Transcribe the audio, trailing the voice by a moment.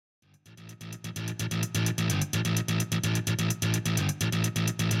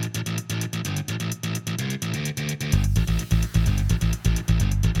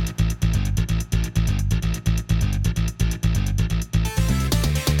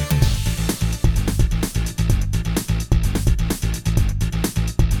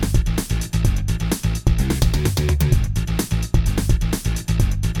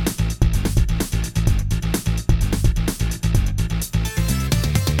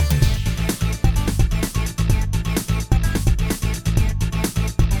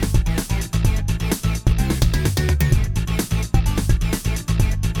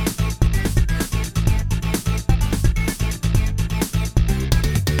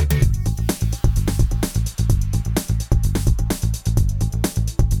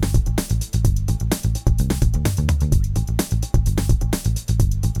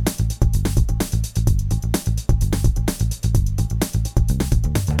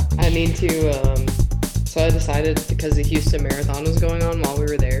need to, so I decided because the Houston Marathon was going on while we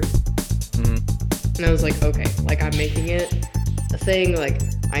were there. And I was like, okay, like I'm making it a thing. Like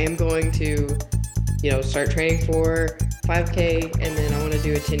I am going to, start training for 5K and then I want to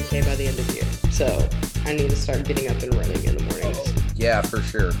do a 10K by the end of the year. So I need to start getting up and running in the mornings. Yeah, for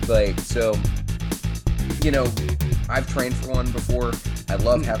sure. I've trained for one before. I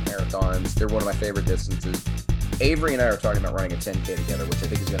love half marathons. They're one of my favorite distances. Avery and I are talking about running a 10K together, which I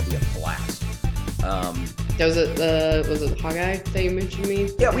think is going to be a blast. Was it the Hawkeye that you mentioned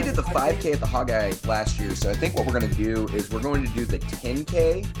me? Yeah, we did the 5K at the Hawkeye last year. So I think what we're going to do is we're going to do the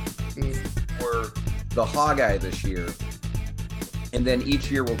 10K for the Hawkeye this year. And then each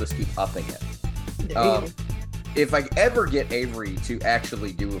year we'll just keep upping it. If I ever get Avery to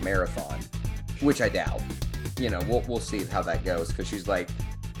actually do a marathon, which I doubt, we'll see how that goes. Because she's like,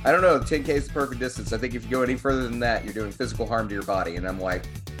 I don't know, 10K is the perfect distance. I think if you go any further than that, you're doing physical harm to your body. And I'm like,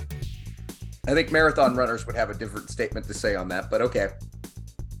 I think marathon runners would have a different statement to say on that, but okay.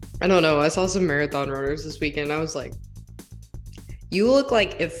 I don't know. I saw some marathon runners this weekend. I was like, you look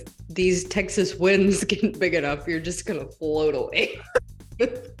like if these Texas winds get big enough, you're just going to float away.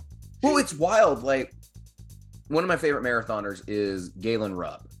 Well, it's wild. Like, one of my favorite marathoners is Galen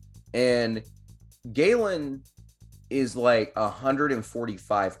Rupp. And Galen is like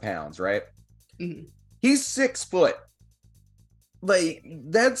 145 pounds, right? Mm-hmm. He's 6 foot. Like,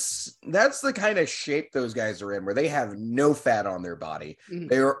 that's the kind of shape those guys are in, where they have no fat on their body. Mm-hmm.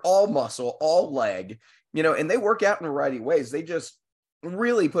 They are all muscle, all leg, and they work out in a variety of ways. They just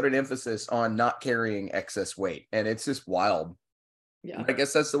really put an emphasis on not carrying excess weight. And it's just wild. Yeah. I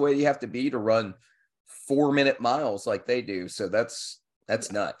guess that's the way you have to be to run 4-minute miles like they do. So that's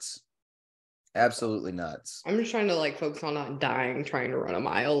nuts. Absolutely nuts. I'm just trying to focus on not dying trying to run a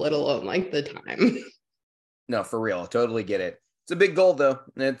mile, let alone the time. No, for real. Totally get it. It's a big goal though.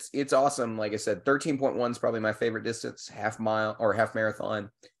 And it's awesome. Like I said, 13.1 is probably my favorite distance, half mile or half marathon.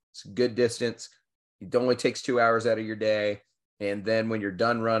 It's a good distance. It only takes 2 hours out of your day. And then when you're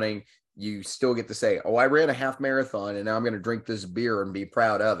done running, you still get to say, oh, I ran a half marathon and now I'm going to drink this beer and be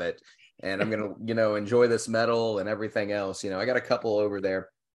proud of it. And I'm going to, enjoy this medal and everything else. I got a couple over there.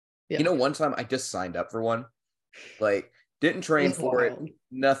 Yeah. One time I just signed up for one, didn't train for it,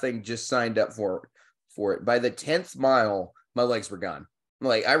 nothing, just signed up for it. By the 10th mile, my legs were gone.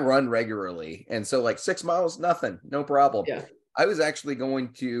 I run regularly. And so 6 miles, nothing, no problem. Yeah. I was actually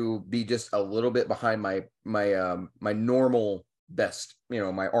going to be just a little bit behind my normal best,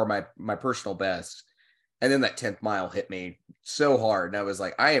 my personal best. And then that 10th mile hit me so hard. And I was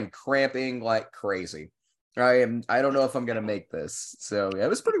like, I am cramping like crazy. I don't know if I'm going to make this. So yeah, it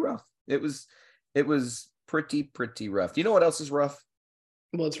was pretty rough. It was pretty rough. You know what else is rough?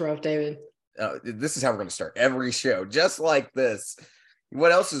 What's rough, David? This is how we're going to start every show, just like this.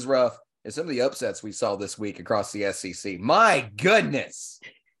 What else is rough is some of the upsets we saw this week across the SEC. My goodness.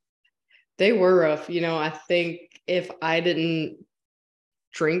 They were rough. I think if I didn't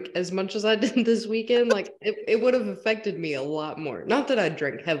drink as much as I did this weekend, it would have affected me a lot more. Not that I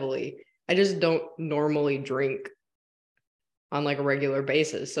drink heavily. I just don't normally drink on a regular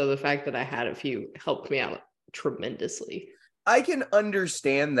basis. So the fact that I had a few helped me out tremendously. I can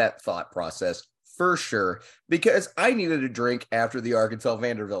understand that thought process for sure, because I needed a drink after the Arkansas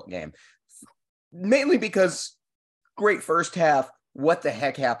Vanderbilt game. Mainly because great first half, what the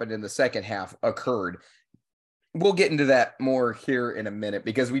heck happened in the second half occurred. We'll get into that more here in a minute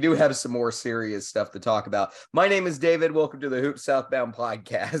because we do have some more serious stuff to talk about. My name is David. Welcome to the Hoop Southbound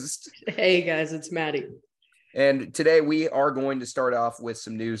podcast. Hey guys, it's Maddie. And today we are going to start off with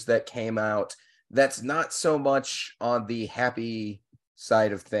some news that came out that's not so much on the happy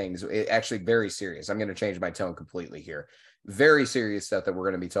side of things. It actually very serious. I'm going to change my tone completely here. Very serious stuff that we're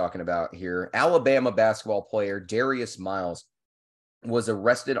going to be talking about here. Alabama basketball player Darius Miles was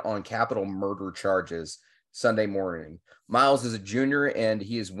arrested on capital murder charges Sunday morning. Miles is a junior, and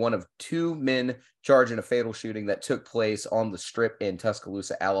he is one of 2 men charged in a fatal shooting that took place on the Strip in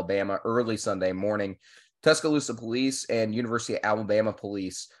Tuscaloosa, Alabama, early Sunday morning. Tuscaloosa police and University of Alabama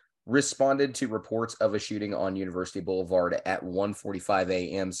police responded to reports of a shooting on University Boulevard at 1:45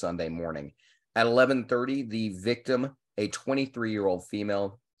 a.m. Sunday morning. At 11:30, the victim, a 23-year-old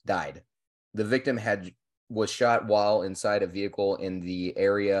female, died. The victim was shot while inside a vehicle in the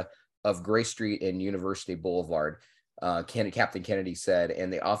area of Gray Street and University Boulevard, Captain Kennedy said,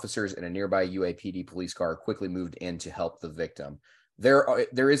 and the officers in a nearby UAPD police car quickly moved in to help the victim.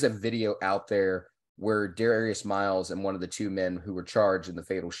 There is a video out there where Darius Miles and one of the 2 men who were charged in the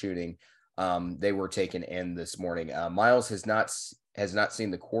fatal shooting, they were taken in this morning. Miles has not seen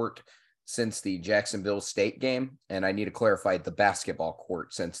the court since the Jacksonville State game. And I need to clarify the basketball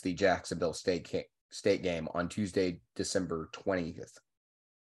court since the Jacksonville State game on Tuesday, December 20th.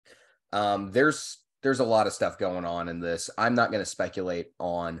 There's a lot of stuff going on in this. I'm not going to speculate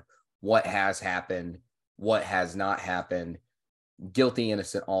on what has happened, what has not happened, guilty,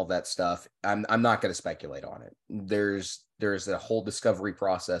 innocent, all that stuff. I'm not going to speculate on it. There's a whole discovery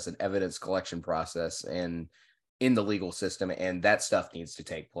process and evidence collection process and in the legal system, and that stuff needs to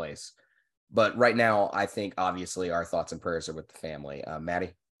take place. But right now, I think obviously our thoughts and prayers are with the family.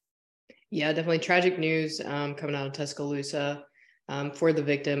 Maddie? Yeah, definitely tragic news coming out of Tuscaloosa for the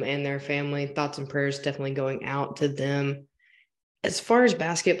victim and their family. Thoughts and prayers definitely going out to them. As far as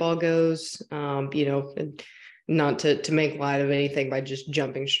basketball goes, not to make light of anything by just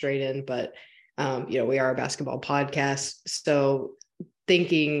jumping straight in, but we are a basketball podcast. So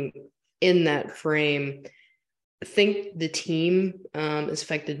thinking in that frame, I think the team is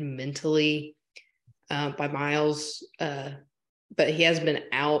affected mentally by Miles, but he has been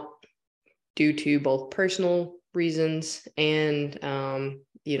out due to both personal reasons and,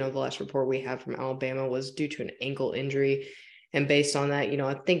 the last report we have from Alabama was due to an ankle injury. And based on that,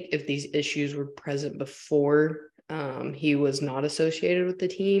 I think if these issues were present before he was not associated with the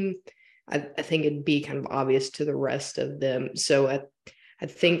team, I think it'd be kind of obvious to the rest of them. So I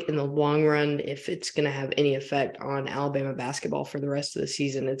think in the long run, if it's going to have any effect on Alabama basketball for the rest of the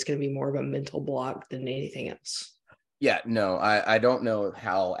season, it's going to be more of a mental block than anything else. Yeah, no, I don't know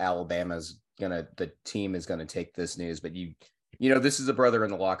how the team is going to take this news, but this is a brother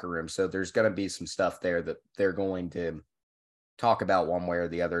in the locker room. So there's going to be some stuff there that they're going to talk about one way or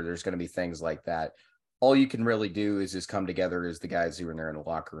the other. There's going to be things like that. All you can really do is just come together as the guys who are in there in the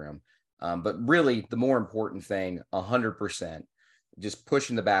locker room. But really the more important thing, 100%, just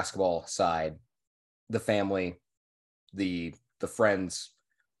pushing the basketball side, the family, the friends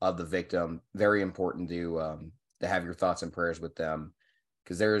of the victim, very important to have your thoughts and prayers with them,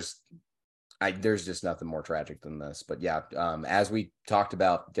 because there's just nothing more tragic than this. But yeah, as we talked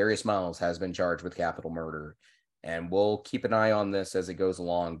about, Darius Miles has been charged with capital murder, and we'll keep an eye on this as it goes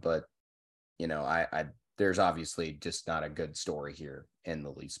along. But there's obviously just not a good story here in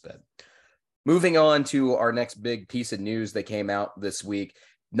the least bit. Moving on to our next big piece of news that came out this week.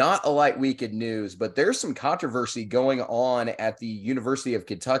 Not a light week in news, but there's some controversy going on at the University of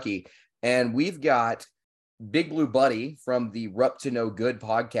Kentucky. And we've got Big Blue Buddy from the Rupp to No Good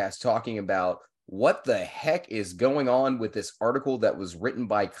podcast talking about what the heck is going on with this article that was written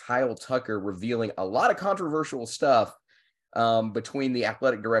by Kyle Tucker, revealing a lot of controversial stuff between the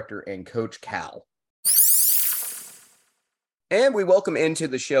athletic director and Coach Cal. And we welcome into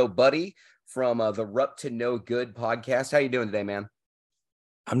the show Buddy from the Rupp to No Good podcast. How you doing today, man?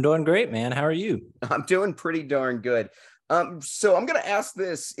 I'm doing great, man. How are you? I'm doing pretty darn good. So I'm going to ask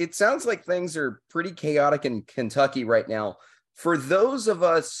this. It sounds like things are pretty chaotic in Kentucky right now. For those of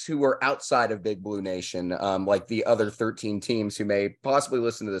us who are outside of Big Blue Nation, like the other 13 teams who may possibly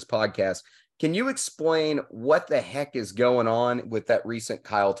listen to this podcast, can you explain what the heck is going on with that recent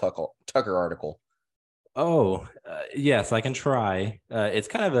Kyle Tucker article? Oh, yes, I can try. It's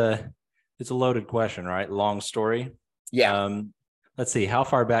kind of it's a loaded question, right? Long story. Yeah. Let's see. How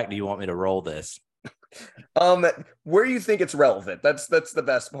far back do you want me to roll this? Where you think it's relevant. That's the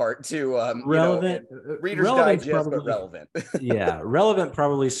best part too. Relevant. Reader's Digest, but relevant. Yeah. Relevant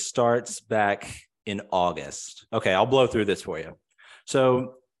probably starts back in August. Okay. I'll blow through this for you.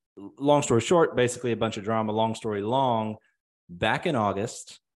 So long story short, basically a bunch of drama. Long story long, back in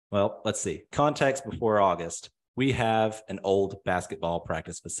August. Well, let's see. Context before August. We have an old basketball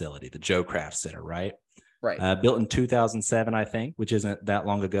practice facility, the Joe Kraft Center, right? Right. Built in 2007, I think, which isn't that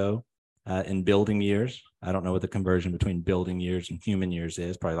long ago. In building years. I don't know what the conversion between building years and human years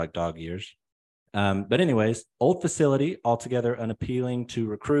is, probably like dog years. But anyways, old facility, altogether unappealing to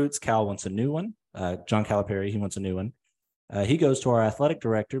recruits. Cal wants a new one. John Calipari, he wants a new one. He goes to our athletic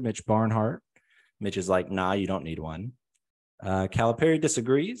director, Mitch Barnhart. Mitch is like, nah, you don't need one. Calipari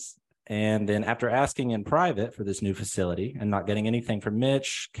disagrees. And then after asking in private for this new facility and not getting anything from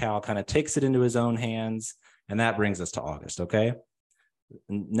Mitch, Cal kind of takes it into his own hands. And that brings us to August, okay?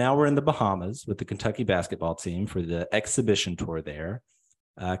 Now we're in the Bahamas with the Kentucky basketball team for the exhibition tour there.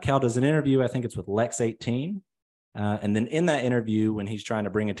 Cal does an interview, I think it's with Lex 18. And then in that interview, when he's trying to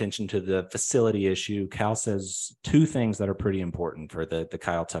bring attention to the facility issue, Cal says two things that are pretty important for the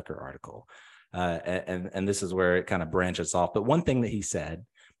Kyle Tucker article. And this is where it kind of branches off. But one thing that he said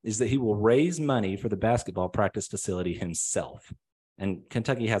is that he will raise money for the basketball practice facility himself. And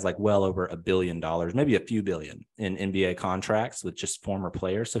Kentucky has like well over $1 billion, maybe a few billion in NBA contracts with just former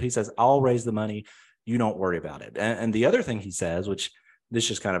players. So he says, I'll raise the money. You don't worry about it. And the other thing he says, which this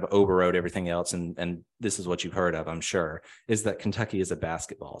just kind of overrode everything else. And this is what you've heard of, I'm sure, is that Kentucky is a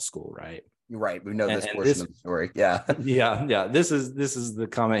basketball school, right? Right. We know this And portion of the story. Yeah. yeah. This is the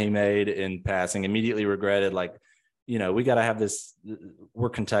comment he made in passing, immediately regretted, like, we got to have this. We're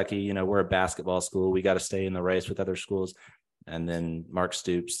Kentucky, we're a basketball school. We got to stay in the race with other schools. And then Mark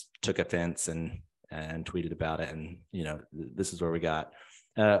Stoops took offense and tweeted about it. And, this is where we got.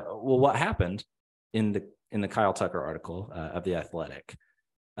 Well, what happened in the Kyle Tucker article of The Athletic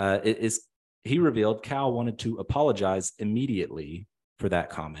is he revealed Cal wanted to apologize immediately for that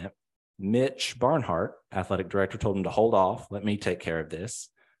comment. Mitch Barnhart, athletic director, told him to hold off. Let me take care of this.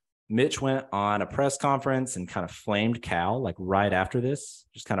 Mitch went on a press conference and kind of flamed Cal, like right after this,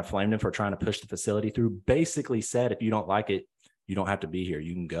 just kind of flamed him for trying to push the facility through, basically said, if you don't like it, you don't have to be here.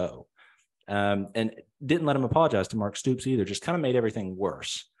 You can go. And didn't let him apologize to Mark Stoops either, just kind of made everything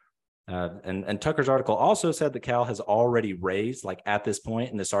worse. And Tucker's article also said that Cal has already raised, like at this point,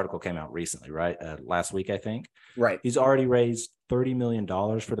 and this article came out recently, right? Last week, I think. Right. He's already raised $30 million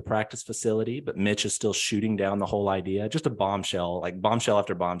for the practice facility, but Mitch is still shooting down the whole idea. Just a bombshell, like bombshell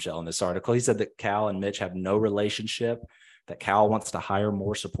after bombshell in this article. He said that Cal and Mitch have no relationship, that Cal wants to hire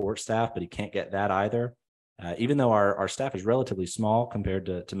more support staff, but he can't get that either. Even though our staff is relatively small compared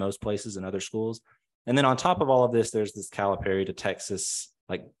to most places and other schools. And then on top of all of this, there's this Calipari to Texas.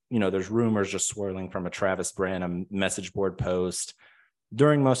 Like, there's rumors just swirling from a Travis Branham message board post.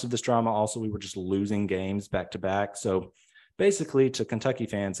 During most of this drama, also, we were just losing games back to back. So basically, to Kentucky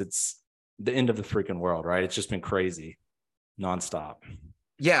fans, it's the end of the freaking world, right? It's just been crazy nonstop.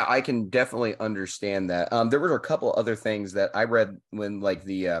 Yeah, I can definitely understand that. There were a couple other things that I read when, like,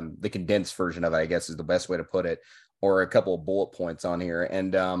 the condensed version of it, I guess is the best way to put it, or a couple of bullet points on here.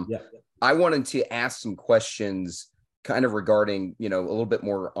 And I wanted to ask some questions kind of regarding, a little bit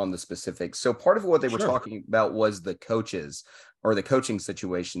more on the specifics. So part of what they were talking about was the coaches or the coaching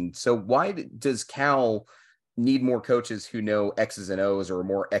situation. So why does Cal need more coaches who know X's and O's or are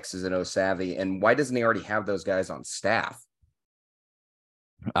more X's and O's savvy? And why doesn't he already have those guys on staff?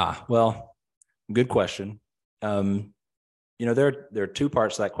 Well, good question. There are two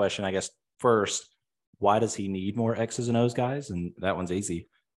parts to that question, I guess. First, why does he need more X's and O's guys? And that one's easy,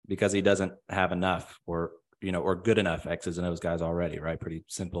 because he doesn't have enough or good enough X's and O's guys already, right? Pretty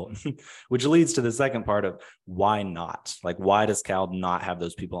simple, which leads to the second part of why not? Like, why does Cal not have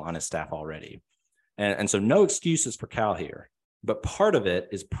those people on his staff already? And so no excuses for Cal here, but part of it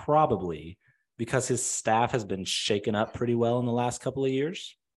is probably because his staff has been shaken up pretty well in the last couple of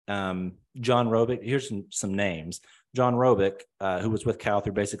years. John Robick, here's some names. John Robick, who was with Cal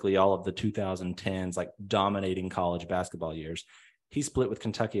through basically all of the 2010s, like dominating college basketball years. He split with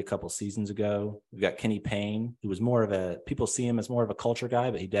Kentucky a couple seasons ago. We've got Kenny Payne, who was people see him as more of a culture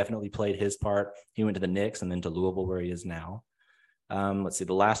guy, but he definitely played his part. He went to the Knicks and then to Louisville, where he is now. Let's see,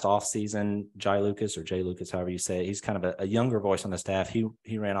 the last offseason, Jay Lucas, however you say it, he's kind of a younger voice on the staff.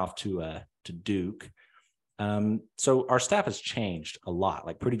 He ran off to Duke. So our staff has changed a lot,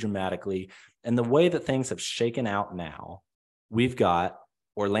 like pretty dramatically. And the way that things have shaken out now, we've got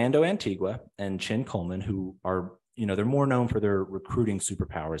Orlando Antigua and Chin Coleman, who are, they're more known for their recruiting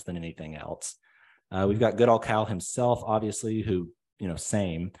superpowers than anything else. We've got good old Cal himself, obviously, who,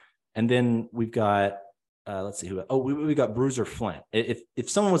 same. And then we've got, let's see who. We got Bruiser Flint. If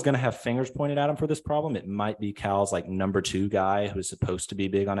someone was going to have fingers pointed at him for this problem, it might be Cal's like number 2 guy who's supposed to be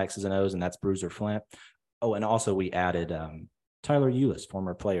big on X's and O's, and that's Bruiser Flint. Oh, and also we added Tyler Eulis,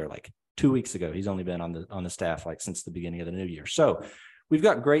 former player, like 2 weeks ago. He's only been on the staff like since the beginning of the new year. So we've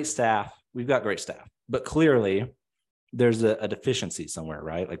got great staff. But clearly there's a deficiency somewhere,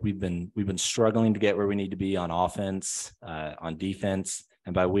 right? Like we've been struggling to get where we need to be on offense, on defense,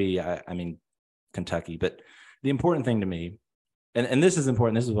 and by I mean Kentucky. But the important thing to me, and this is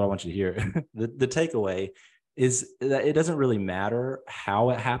important, this is what I want you to hear. the takeaway is that it doesn't really matter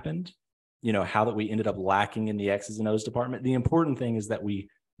how it happened, how that we ended up lacking in the X's and O's department. The important thing is that we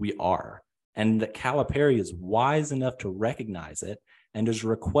are, and that Calipari is wise enough to recognize it and is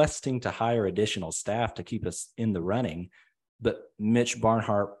requesting to hire additional staff to keep us in the running. But Mitch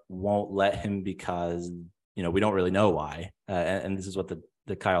Barnhart won't let him because, we don't really know why. And this is what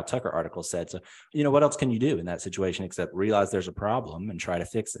the Kyle Tucker article said. So, what else can you do in that situation except realize there's a problem and try to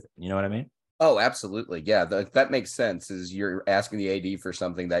fix it? You know what I mean? Oh, absolutely. Yeah, that makes sense. Is you're asking the AD for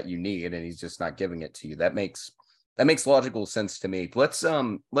something that you need and he's just not giving it to you. That makes logical sense to me. Let's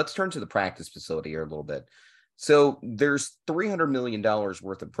turn to the practice facility here a little bit. So there's $300 million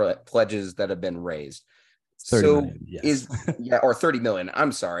worth of pledges that have been raised. 30 so million, yes. or 30 million.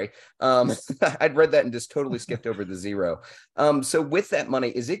 I'm sorry. I'd read that and just totally skipped over the zero. So with that money,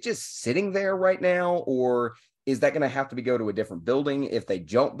 is it just sitting there right now, or is that going to have to go to a different building if they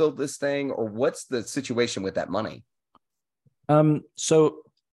don't build this thing, or what's the situation with that money? So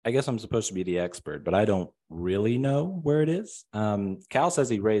I guess I'm supposed to be the expert, but I don't really know where it is. Kyle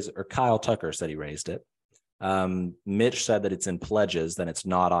Tucker said he raised it. Mitch said that it's in pledges, then it's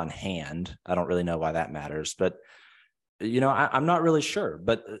not on hand. I don't really know why that matters, but I'm not really sure.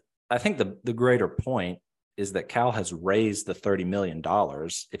 But I think the greater point is that Cal has raised the $30 million.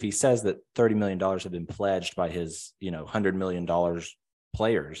 If he says that $30 million have been pledged by his, $100 million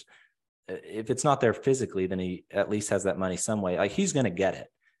players, if it's not there physically, then he at least has that money some way. Like, he's going to get it.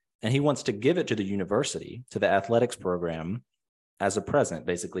 And he wants to give it to the university, to the athletics program, as a present,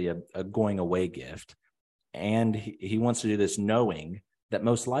 basically a going away gift. And he wants to do this knowing that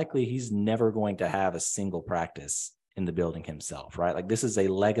most likely he's never going to have a single practice in the building himself, right? Like, this is a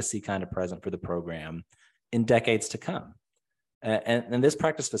legacy kind of present for the program in decades to come. And this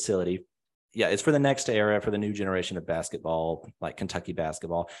practice facility, it's for the next era, for the new generation of basketball, like Kentucky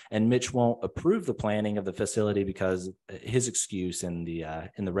basketball. And Mitch won't approve the planning of the facility because his excuse in the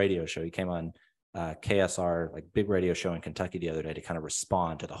radio show, he came on KSR, like big radio show in Kentucky the other day, to kind of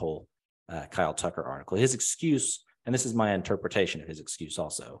respond to the whole Kyle Tucker article. His excuse, and this is my interpretation of his excuse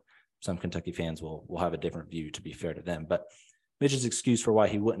also, some Kentucky fans will have a different view, to be fair to them, but Mitch's excuse for why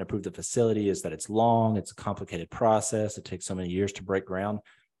he wouldn't approve the facility is that it's long, it's a complicated process, it takes so many years to break ground.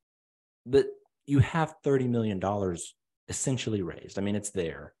 But you have $30 million essentially raised. I mean, it's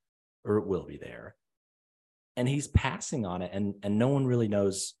there, or it will be there. And he's passing on it, and no one really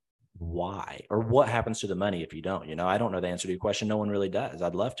knows why or what happens to the money if you don't. I don't know the answer to your question. No one really does.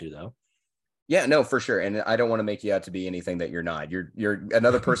 I'd love to, though. Yeah, no, for sure. And I don't want to make you out to be anything that you're not. You're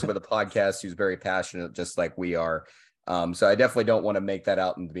another person with a podcast who's very passionate, just like we are. So I definitely don't want to make that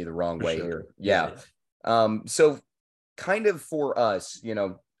out and to be the wrong way here. Yeah. So kind of for us,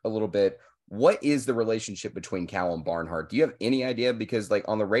 a little bit, what is the relationship between Cal and Barnhart? Do you have any idea? Because like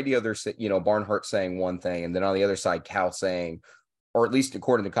on the radio, there's, Barnhart saying one thing, and then on the other side, Cal saying, or at least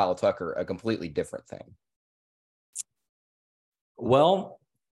according to Kyle Tucker, a completely different thing. Well,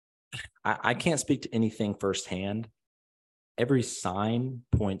 I can't speak to anything firsthand. Every sign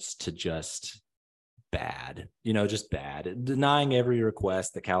points to just bad, just bad, denying every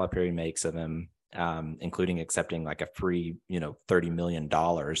request that Calipari makes of him, including accepting like a free, $30 million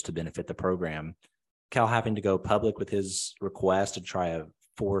to benefit the program. Cal having to go public with his request to try to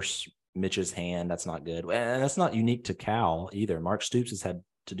force Mitch's hand. That's not good. And that's not unique to Cal either. Mark Stoops has had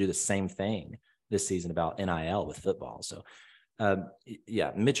to do the same thing this season about NIL with football. So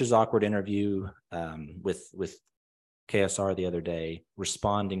Mitch's awkward interview with KSR the other day,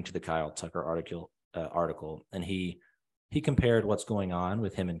 responding to the Kyle Tucker article, and he compared what's going on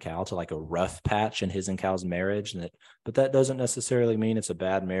with him and Cal to like a rough patch in his and Cal's marriage, but that doesn't necessarily mean it's a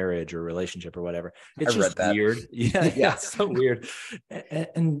bad marriage or relationship or whatever. It's just weird. Yeah, it's so weird.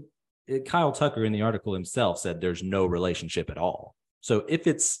 And Kyle Tucker in the article himself said there's no relationship at all. So if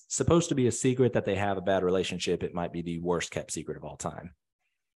it's supposed to be a secret that they have a bad relationship, it might be the worst kept secret of all time.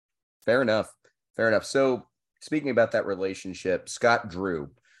 Fair enough. So speaking about that relationship, Scott Drew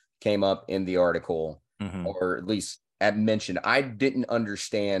came up in the article, or at least mentioned. I didn't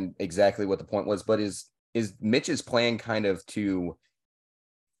understand exactly what the point was, but is Mitch's plan kind of to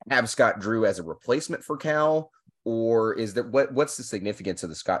have Scott Drew as a replacement for Cal, or is that what's the significance of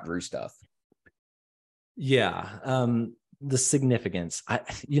the Scott Drew stuff? Yeah. The significance, I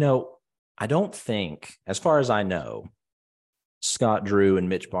don't think, as far as I know, Scott Drew and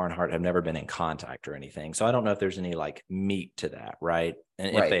Mitch Barnhart have never been in contact or anything. So I don't know if there's any like meat to that, right?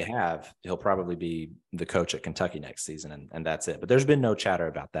 And if they have, he'll probably be the coach at Kentucky next season, and that's it. But there's been no chatter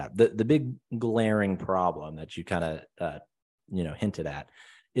about that. The big glaring problem that you kind of hinted at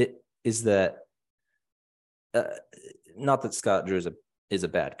it is that not that Scott Drew is a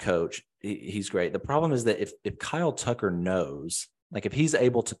bad coach. He's great. The problem is that if Kyle Tucker knows, like if he's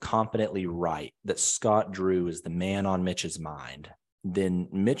able to confidently write that Scott Drew is the man on Mitch's mind, then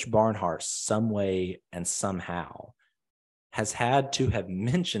Mitch Barnhart some way and somehow has had to have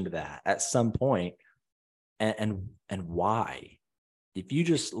mentioned that at some point. And why? If you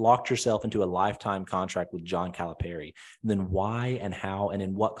just locked yourself into a lifetime contract with John Calipari, then why and how and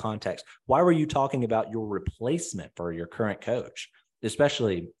in what context? Why were you talking about your replacement for your current coach?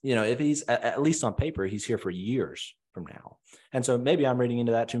 Especially, if he's at least on paper, he's here for years from now. And so maybe I'm reading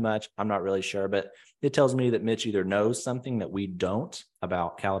into that too much. I'm not really sure, but it tells me that Mitch either knows something that we don't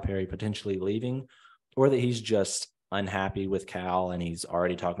about Calipari potentially leaving, or that he's just unhappy with Cal and he's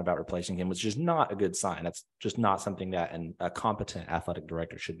already talking about replacing him, which is not a good sign. That's just not something that a competent athletic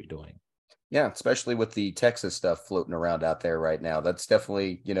director should be doing. Yeah, especially with the Texas stuff floating around out there right now. That's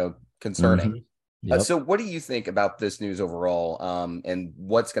definitely, concerning. Yep. So what do you think about this news overall, and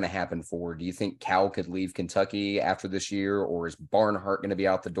what's going to happen forward? Do you think Cal could leave Kentucky after this year, or is Barnhart going to be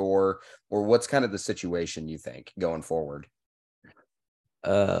out the door, or what's kind of the situation you think going forward?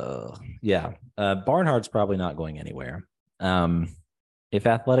 Yeah. Barnhart's probably not going anywhere. If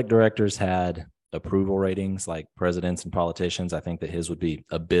athletic directors had approval ratings like presidents and politicians, I think that his would be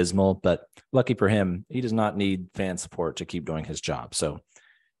abysmal, but lucky for him, he does not need fan support to keep doing his job. So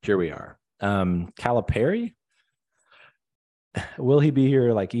here we are. Calipari, will he be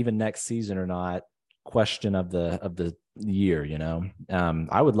here like even next season or not? Question of the year, you know.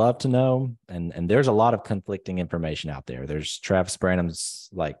 I would love to know, and there's a lot of conflicting information out there. There's Travis Branham's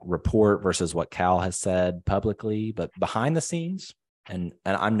like report versus what Cal has said publicly, but behind the scenes, and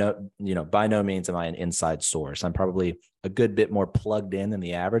I'm by no means am I an inside source. I'm probably a good bit more plugged in than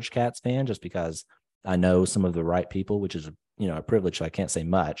the average Cats fan, just because I know some of the right people, which is a privilege. So I can't say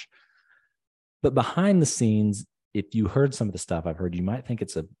much. But behind the scenes, if you heard some of the stuff I've heard, you might think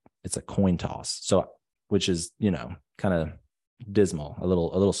it's a coin toss. So, which is, kind of dismal, a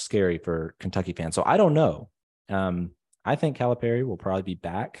little scary for Kentucky fans. So I don't know. I think Calipari will probably be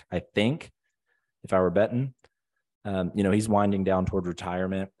back. I think if I were betting, he's winding down toward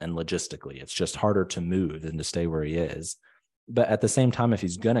retirement, and logistically, it's just harder to move than to stay where he is. But at the same time, if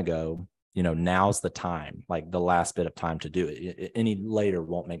he's going to go, now's the time, like the last bit of time to do it. Any later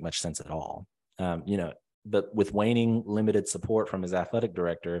won't make much sense at all. But with waning limited support from his athletic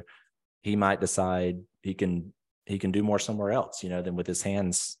director, he might decide he can do more somewhere else, than with his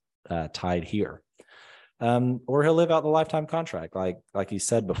hands tied here. Or he'll live out the lifetime contract, like he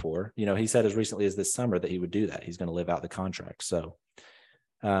said before. He said as recently as this summer that he would do that. He's going to live out the contract. So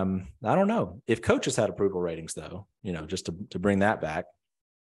I don't know if coaches had approval ratings, though. Just to bring that back.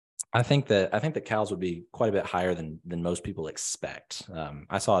 I think that Cal's would be quite a bit higher than most people expect.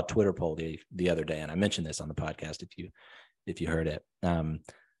 I saw a Twitter poll the other day, and I mentioned this on the podcast if you heard it.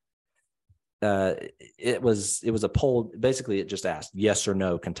 It was a poll. Basically, it just asked yes or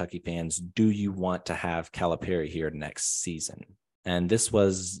no, Kentucky fans, do you want to have Calipari here next season? And this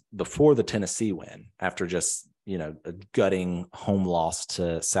was before the Tennessee win, after just a gutting home loss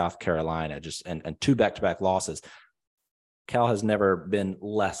to South Carolina, and two back-to-back losses. Cal has never been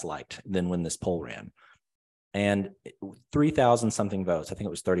less liked than when this poll ran. And 3,000 something votes, I think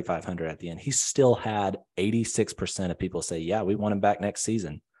it was 3,500 at the end. He still had 86% of people say, yeah, we want him back next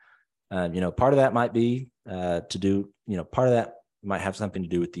season. Part of that might be part of that might have something to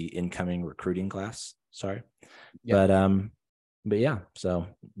do with the incoming recruiting class. Sorry. Yeah. But yeah,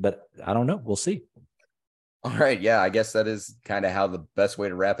 but I don't know. We'll see. All right. Yeah, I guess that is kind of how the best way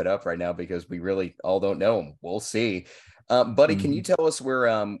to wrap it up right now, because we really all don't know. We'll see. Buddy, can you tell us where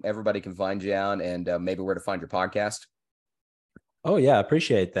everybody can find you on, and maybe where to find your podcast? Oh, yeah, I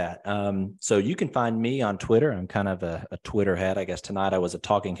appreciate that. So you can find me on Twitter. I'm kind of a Twitter head. I guess tonight I was a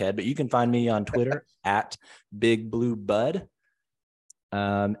talking head, but you can find me on Twitter at Big Blue Bud.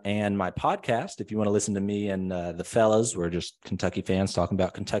 And my podcast, if you want to listen to me and the fellas, we're just Kentucky fans talking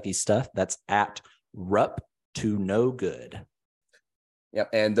about Kentucky stuff. That's at Rup to No Good. Yep,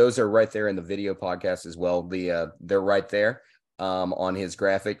 and those are right there in the video podcast as well. They're right there on his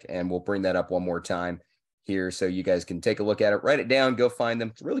graphic, and we'll bring that up one more time here so you guys can take a look at it, write it down, go find them.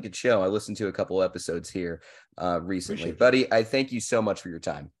 It's a really good show. I listened to a couple episodes here recently. Buddy, I thank you so much for your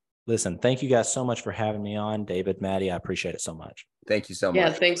time. Listen, thank you guys so much for having me on. David, Maddie, I appreciate it so much. Thank you so much.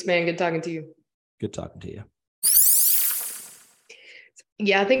 Yeah, thanks, man. Good talking to you. Good talking to you.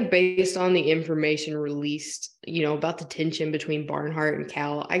 Yeah, I think based on the information released, about the tension between Barnhart and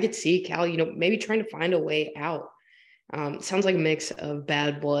Cal, I could see Cal, maybe trying to find a way out. Sounds like a mix of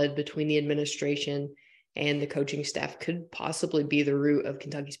bad blood between the administration and the coaching staff could possibly be the root of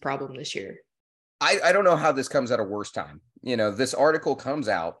Kentucky's problem this year. I don't know how this comes at a worse time. This article comes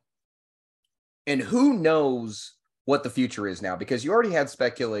out, and who knows what the future is now, because you already had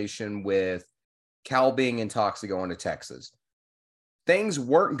speculation with Cal being in talks to go into Texas. Things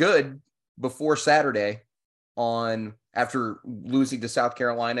weren't good before Saturday after losing to South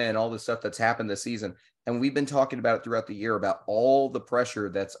Carolina and all the stuff that's happened this season. And we've been talking about it throughout the year about all the pressure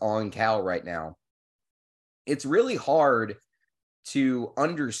that's on Cal right now. It's really hard to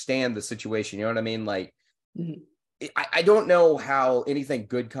understand the situation. You know what I mean? Like, I don't know how anything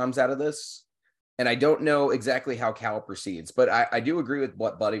good comes out of this. And I don't know exactly how Cal proceeds, but I do agree with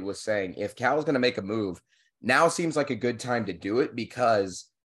what Buddy was saying. If Cal is going to make a move, now seems like a good time to do it, because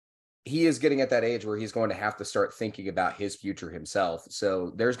he is getting at that age where he's going to have to start thinking about his future himself.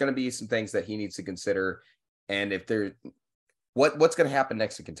 So there's going to be some things that he needs to consider. And if what's going to happen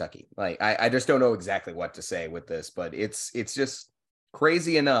next to Kentucky? Like, I just don't know exactly what to say with this, but it's just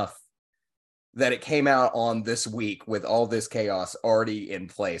crazy enough that it came out on this week with all this chaos already in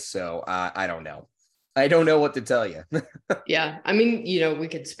place. So I don't know. I don't know what to tell you. Yeah. I mean, we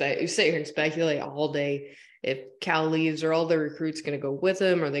could sit here and speculate all day. If Cal leaves, are all the recruits going to go with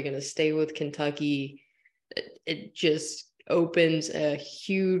him? Are they going to stay with Kentucky? It just opens a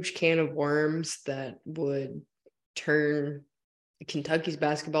huge can of worms that would turn Kentucky's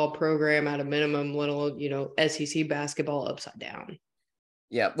basketball program at a minimum, little, SEC basketball upside down.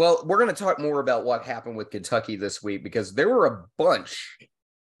 Yeah, well, we're going to talk more about what happened with Kentucky this week because there were a bunch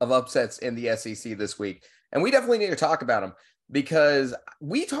of upsets in the SEC this week, and we definitely need to talk about them because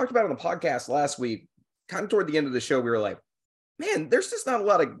we talked about it on the podcast last week. Kind of toward the end of the show, we were like, man, there's just not a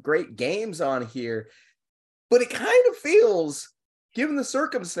lot of great games on here, but it kind of feels, given the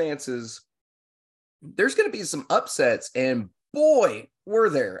circumstances, there's going to be some upsets, and boy, were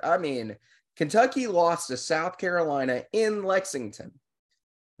there. I mean, Kentucky lost to South Carolina in Lexington.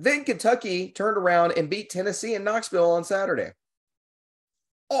 Then Kentucky turned around and beat Tennessee in Knoxville on Saturday.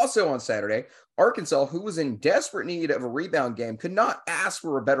 Also on Saturday, Arkansas, who was in desperate need of a rebound game, could not ask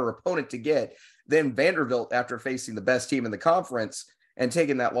for a better opponent to get than Vanderbilt after facing the best team in the conference and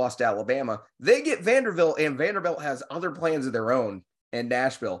taking that loss to Alabama. They get Vanderbilt, and Vanderbilt has other plans of their own in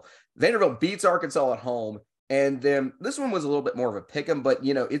Nashville. Vanderbilt beats Arkansas at home, and then this one was a little bit more of a pick'em, but,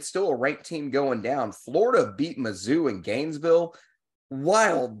 it's still a ranked team going down. Florida beat Mizzou in Gainesville.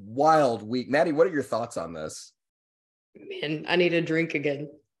 Wild week. Maddie, what are your thoughts on this? Man, I need a drink again.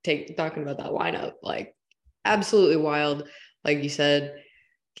 Talking about that lineup, like absolutely wild. Like you said,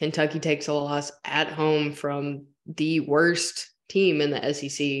 Kentucky takes a loss at home from the worst team in the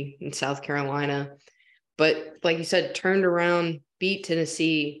SEC in South Carolina. But like you said, turned around, beat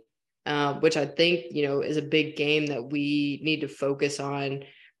Tennessee, which I think, is a big game that we need to focus on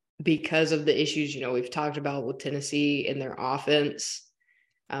because of the issues, we've talked about with Tennessee and their offense.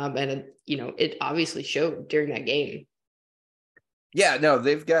 It obviously showed during that game. Yeah, no,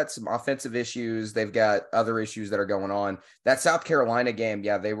 they've got some offensive issues. They've got other issues that are going on. That South Carolina game,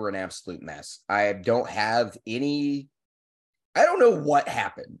 yeah, they were an absolute mess. I don't know what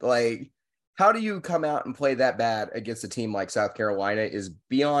happened. Like, how do you come out and play that bad against a team like South Carolina is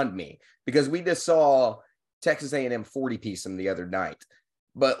beyond me, because we just saw Texas A&M 40-piece them the other night.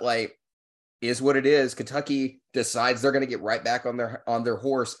 But is what it is. Kentucky decides they're going to get right back on their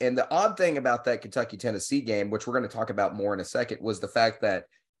horse. And the odd thing about that Kentucky-Tennessee game, which we're going to talk about more in a second, was the fact that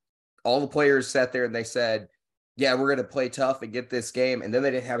all the players sat there and they said, yeah, we're going to play tough and get this game. And then they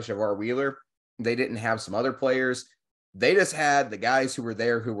didn't have Shavar Wheeler. They didn't have some other players. They just had the guys who were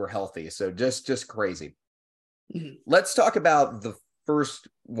there who were healthy. So just crazy. Mm-hmm. Let's talk about the first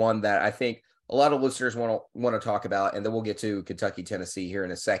one that I think a lot of listeners want to talk about, and then we'll get to Kentucky-Tennessee here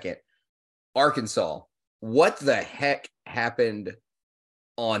in a second. Arkansas, what the heck happened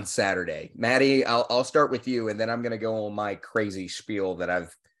on Saturday? Maddie, I'll start with you, and then I'm going to go on my crazy spiel that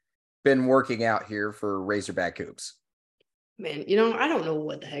I've been working out here for Razorback Hoops. Man, I don't know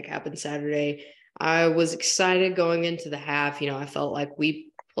what the heck happened Saturday. I was excited going into the half. I felt like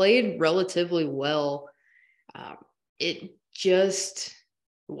we played relatively well. It just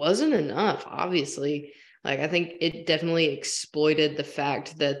wasn't enough, obviously. I think it definitely exploited the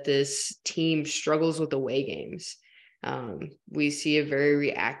fact that this team struggles with away games. We see a very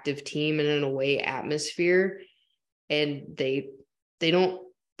reactive team in an away atmosphere, and they don't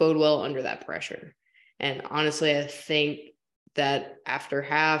bode well under that pressure. And honestly, I think that after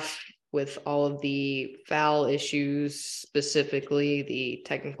half, with all of the foul issues, specifically the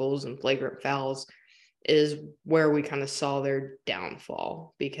technicals and flagrant fouls, is where we kind of saw their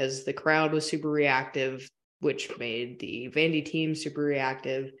downfall, because the crowd was super reactive, which made the Vandy team super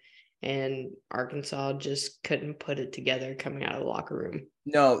reactive, and Arkansas just couldn't put it together coming out of the locker room.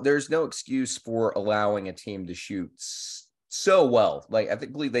 No, there's no excuse for allowing a team to shoot so well. I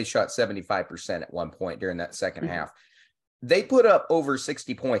believe they shot 75% at one point during that second half. They put up over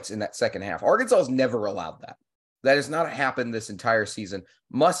 60 points in that second half. Arkansas has never allowed that. That has not happened this entire season.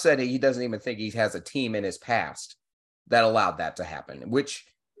 Muss said he doesn't even think he has a team in his past that allowed that to happen, which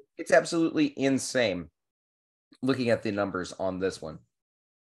it's absolutely insane looking at the numbers on this one.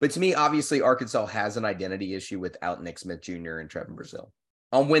 But to me, obviously, Arkansas has an identity issue without Nick Smith Jr. and Trevin Brazile.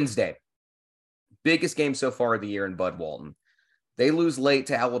 On Wednesday, biggest game so far of the year in Bud Walton. They lose late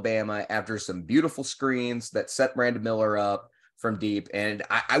to Alabama after some beautiful screens that set Brandon Miller up from deep. And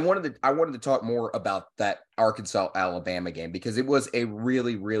I wanted to talk more about that Arkansas-Alabama game because it was a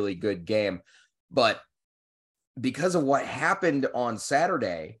really, really good game. But because of what happened on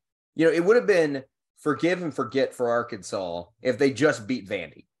Saturday, it would have been forgive and forget for Arkansas if they just beat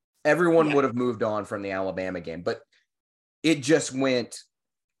Vandy. Everyone would have moved on from the Alabama game. But it just went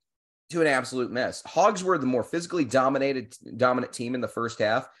to an absolute mess. Hogs were the more physically dominant team in the first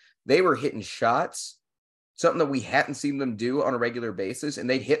half. They were hitting shots, something that we hadn't seen them do on a regular basis, and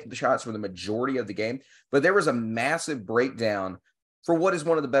they'd hit the shots for the majority of the game. But there was a massive breakdown for what is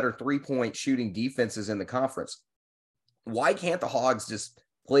one of the better three-point shooting defenses in the conference. Why can't the Hogs just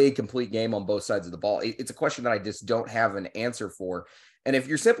play a complete game on both sides of the ball? It's a question that I just don't have an answer for. And if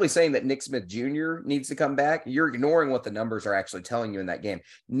you're simply saying that Nick Smith Jr. needs to come back, you're ignoring what the numbers are actually telling you in that game.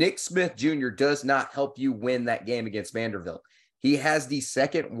 Nick Smith Jr. does not help you win that game against Vanderbilt. He has the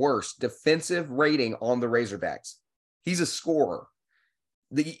second worst defensive rating on the Razorbacks. He's a scorer.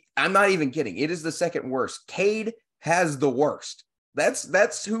 I'm not even kidding. It is the second worst. Cade has the worst.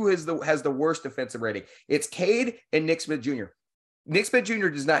 That's who has the worst defensive rating. It's Cade and Nick Smith Jr. Nick Smith Jr.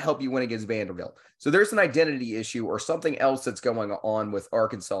 does not help you win against Vanderbilt. So there's an identity issue or something else that's going on with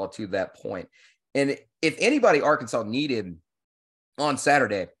Arkansas to that point. And if anybody Arkansas needed on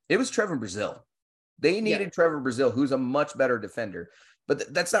Saturday, it was Trevor Brazile. They needed Trevor Brazile, who's a much better defender.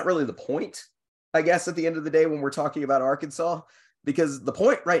 But that's not really the point, I guess, at the end of the day when we're talking about Arkansas, because the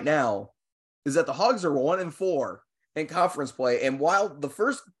point right now is that the Hogs are 1-4 in conference play. And while the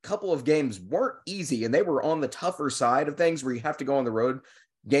first couple of games weren't easy and they were on the tougher side of things where you have to go on the road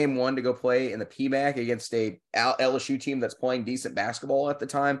game one to go play in the PMAC against a LSU team that's playing decent basketball at the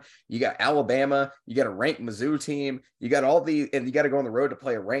time. You got Alabama, you got a ranked Mizzou team, you got and you got to go on the road to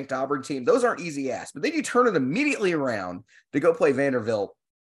play a ranked Auburn team. Those aren't easy ass, but then you turn it immediately around to go play Vanderbilt.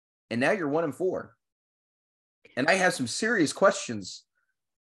 And now you're 1-4. And I have some serious questions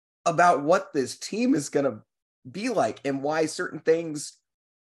about what this team is going to be like and why certain things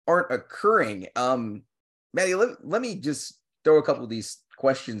aren't occurring. Maddie, let me just throw a couple of these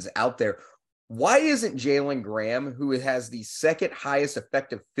questions out there. Why isn't Jalen Graham, who has the second highest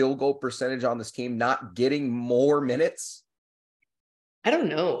effective field goal percentage on this team, not getting more minutes? I don't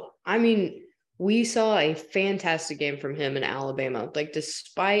know. I mean, we saw a fantastic game from him in Alabama. Like,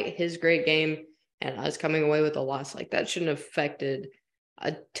 despite his great game and us coming away with a loss, like that shouldn't have affected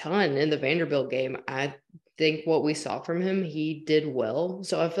a ton in the Vanderbilt game. I think what we saw from him, he did well.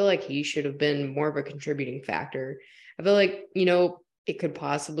 So I feel like he should have been more of a contributing factor. I feel like, it could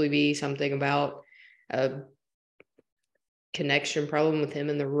possibly be something about a connection problem with him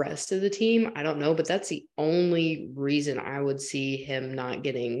and the rest of the team. I don't know, but that's the only reason I would see him not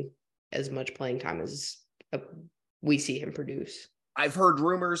getting as much playing time as we see him produce. I've heard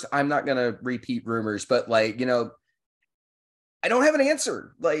rumors. I'm not going to repeat rumors, but I don't have an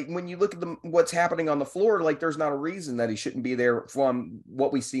answer. Like, when you look at what's happening on the floor, like, there's not a reason that he shouldn't be there from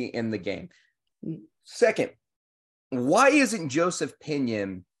what we see in the game. Second, why isn't Joseph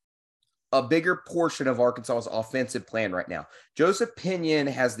Pinion a bigger portion of Arkansas's offensive plan right now? Joseph Pinion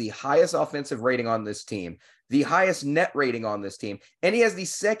has the highest offensive rating on this team, the highest net rating on this team, and he has the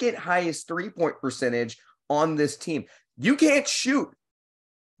second highest three-point percentage on this team. You can't shoot.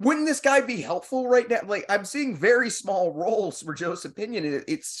 Wouldn't this guy be helpful right now? Like, I'm seeing very small roles for Joseph Pinion.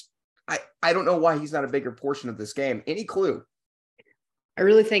 I don't know why he's not a bigger portion of this game. Any clue? I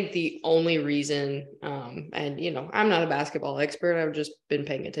really think the only reason, and I'm not a basketball expert. I've just been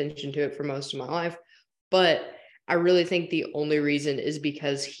paying attention to it for most of my life, but I really think the only reason is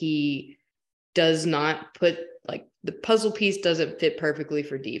because he does not put, like, the puzzle piece doesn't fit perfectly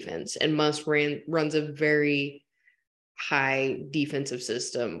for defense, and runs a very high defensive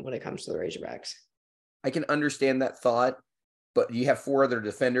system when it comes to the Razorbacks. I can understand that thought, but you have four other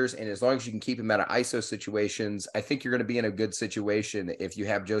defenders, and as long as you can keep him out of ISO situations, I think you're going to be in a good situation if you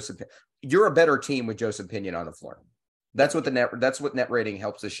have Joseph. You're a better team with Joseph Pinion on the floor. That's what net rating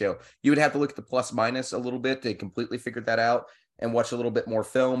helps us show. You would have to look at the plus minus a little bit to completely figure that out and watch a little bit more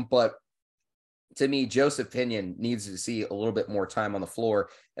film. But to me, Joseph Pinion needs to see a little bit more time on the floor,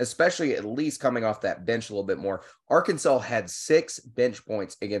 especially at least coming off that bench a little bit more. Arkansas had 6 bench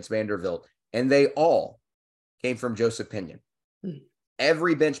points against Vanderbilt, and they all came from Joseph Pinion.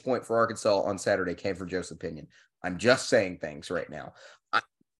 Every bench point for Arkansas on Saturday came from Joseph Pinion. I'm just saying things right now.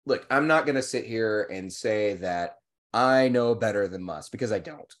 Look, I'm not going to sit here and say that I know better than Muss, because I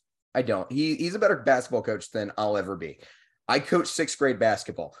don't. He's a better basketball coach than I'll ever be. I coached 6th grade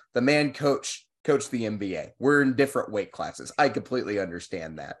basketball. The man coached the NBA. We're in different weight classes. I completely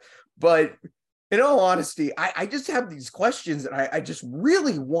understand that. But in all honesty, I just have these questions, and I just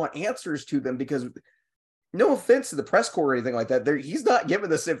really want answers to them, because no offense to the press corps or anything like that, he's not giving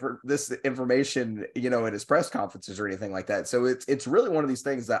this information, in his press conferences or anything like that. So it's really one of these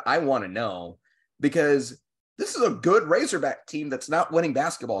things that I want to know, because this is a good Razorback team that's not winning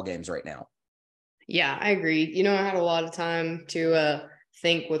basketball games right now. Yeah, I agree. I had a lot of time to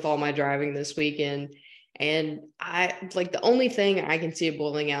think with all my driving this weekend, And I like the only thing I can see it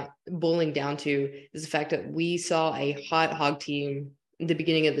boiling down to is the fact that we saw a hot hog team in the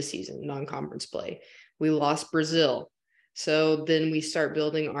beginning of the season, non-conference play. We lost Brazil. So then we start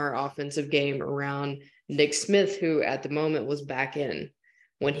building our offensive game around Nick Smith, who at the moment was back in.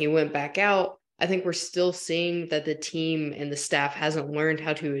 When he went back out, I think we're still seeing that the team and the staff hasn't learned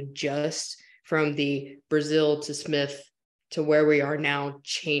how to adjust from the Brazil to Smith to where we are now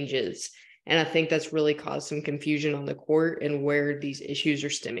changes. And I think that's really caused some confusion on the court and where these issues are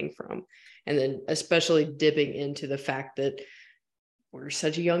stemming from. And then especially dipping into the fact that we're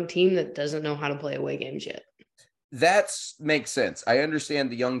such a young team that doesn't know how to play away games yet. That makes sense. I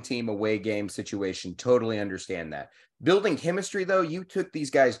understand the young team away game situation. Totally understand that. Building chemistry, though, you took these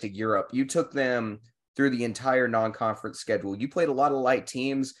guys to Europe. You took them through the entire non-conference schedule. You played a lot of light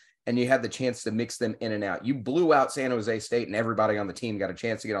teams, and you had the chance to mix them in and out. You blew out San Jose State, and everybody on the team got a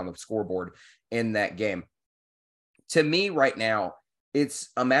chance to get on the scoreboard in that game. To me, right now, it's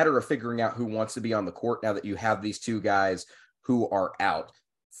a matter of figuring out who wants to be on the court now that you have these two guys who are out.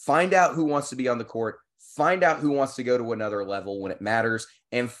 Find out who wants to be on the court. Find out who wants to go to another level when it matters,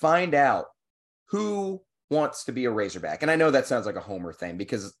 and find out who wants to be a Razorback. And I know that sounds like a homer thing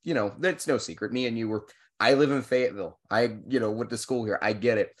because, that's no secret. Me and you I live in Fayetteville. I went to school here. I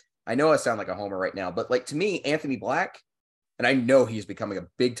get it. I know I sound like a homer right now, but like to me, Anthony Black, and I know he's becoming a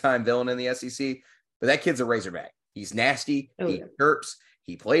big time villain in the SEC, but that kid's a Razorback. He's nasty. He chirps.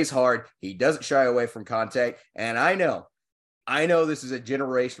 He plays hard. He doesn't shy away from contact. And I know this is a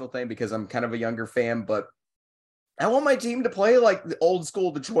generational thing because I'm kind of a younger fan, but I want my team to play like the old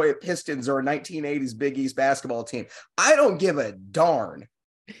school Detroit Pistons or a 1980s Big East basketball team. I don't give a darn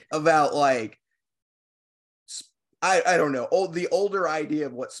about like, I don't know, the older idea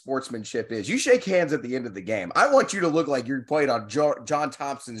of what sportsmanship is. You shake hands at the end of the game. I want you to look like you're playing on John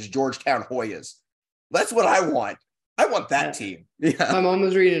Thompson's Georgetown Hoyas. That's what I want. I want that team. Yeah. My mom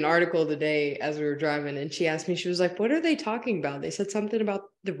was reading an article today as we were driving, and she asked me, she was like, what are they talking about? They said something about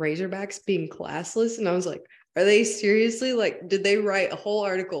the Razorbacks being classless. And I was like, are they seriously? Like, did they write a whole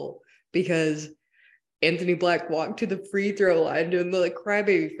article because Anthony Black walked to the free throw line doing the like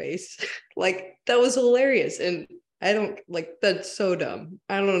crybaby face? Like, that was hilarious. And I don't like, that's so dumb.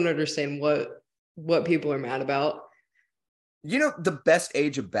 I don't understand what people are mad about. The best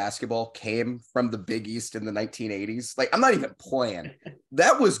age of basketball came from the Big East in the 1980s. Like, I'm not even playing.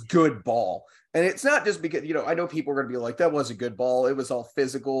 That was good ball. And it's not just because, I know people are going to be like, that was a good ball. It was all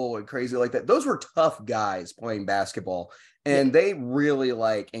physical and crazy like that. Those were tough guys playing basketball. And they really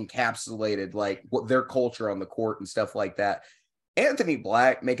like encapsulated like what their culture on the court and stuff like that. Anthony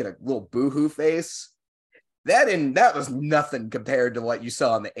Black making a little boohoo face. That was nothing compared to what you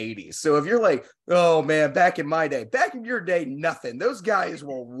saw in the 80s. So if you're like, oh man, back in your day, nothing. Those guys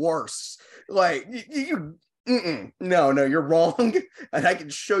were worse. Like no, you're wrong. And I can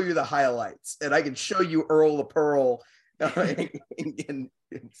show you the highlights, and I can show you Earl the Pearl and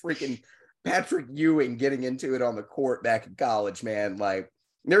freaking Patrick Ewing getting into it on the court back in college, man. Like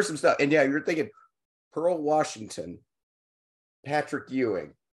there's some stuff. And yeah, you're thinking Pearl Washington, Patrick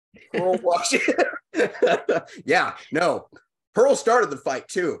Ewing, Pearl Washington. Yeah, no. Pearl started the fight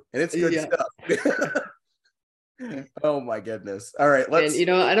too, and it's good stuff. Oh my goodness. All right, let's. And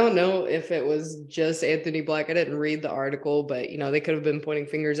I don't know if it was just Anthony Black. I didn't read the article, but they could have been pointing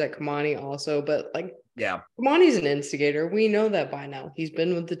fingers at Kamani also. But like, yeah, Kamani's an instigator. We know that by now. He's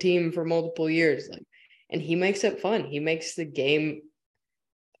been with the team for multiple years, and he makes it fun. He makes the game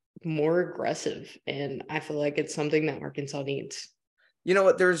more aggressive, and I feel like it's something that Arkansas needs. You know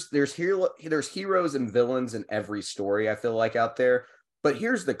what? There's heroes and villains in every story, I feel like, out there. But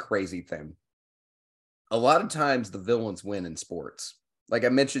here's the crazy thing. A lot of times the villains win in sports. Like I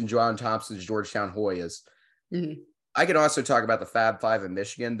mentioned, John Thompson's Georgetown Hoyas. Mm-hmm. I can also talk about the Fab Five in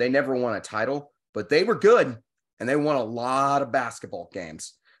Michigan. They never won a title, but they were good, and they won a lot of basketball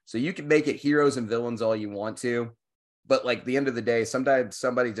games. So you can make it heroes and villains all you want to. But like the end of the day, sometimes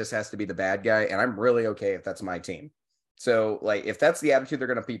somebody just has to be the bad guy, and I'm really okay if that's my team. So, like, if that's the attitude they're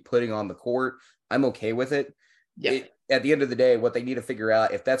going to be putting on the court, I'm okay with it. Yeah. At the end of the day, what they need to figure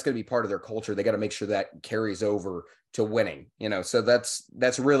out, if that's going to be part of their culture, they got to make sure that carries over to winning. So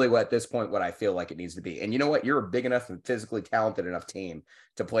that's really what, at this point, what I feel like it needs to be. And you know what? You're a big enough and physically talented enough team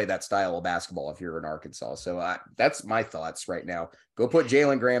to play that style of basketball if you're in Arkansas. So that's my thoughts right now. Go put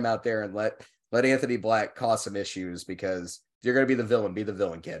Jalen Graham out there and let Anthony Black cause some issues, because if you're going to be the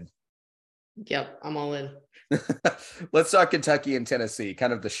villain, kid. Yep, I'm all in. Let's talk Kentucky and Tennessee,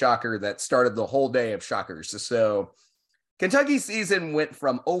 kind of the shocker that started the whole day of shockers. So Kentucky's season went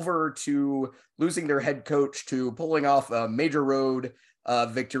from over to losing their head coach to pulling off a major road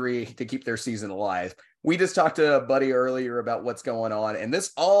victory to keep their season alive. We just talked to a buddy earlier about what's going on, and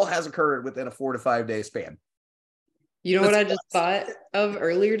this all has occurred within a 4 to 5 day span. You know what I just thought of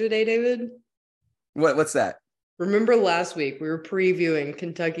earlier today, David? What's that? Remember last week we were previewing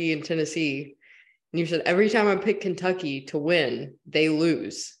Kentucky and Tennessee, and you said every time I pick Kentucky to win, they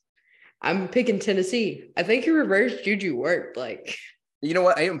lose. I'm picking Tennessee. I think your reverse juju worked. Like, you know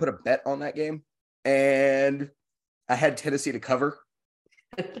what? I even put a bet on that game, and I had Tennessee to cover.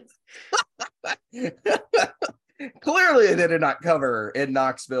 Clearly, they did not cover in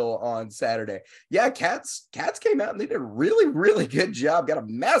Knoxville on Saturday. Yeah, Cats came out and they did a really, really good job. Got a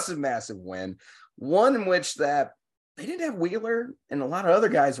massive, massive win. One in which that they didn't have Wheeler and a lot of other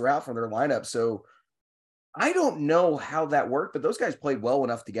guys were out from their lineup. So I don't know how that worked, but those guys played well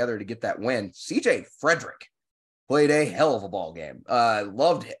enough together to get that win. CJ Frederick played a hell of a ball game.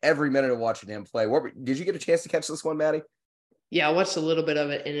 Loved every minute of watching him play. Did you get a chance to catch this one, Maddie? Yeah, I watched a little bit of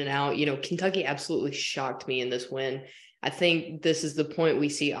it in and out. Kentucky absolutely shocked me in this win. I think this is the point we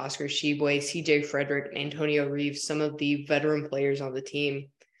see Oscar Tshiebwe, CJ Frederick, and Antonio Reeves, some of the veteran players on the team.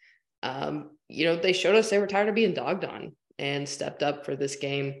 They showed us they were tired of being dogged on and stepped up for this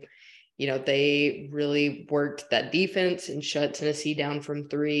game. They really worked that defense and shut Tennessee down from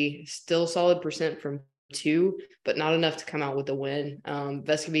 3, still solid percent from 2, but not enough to come out with a win.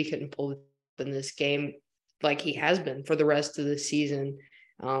 Vescovi couldn't pull in this game like he has been for the rest of the season.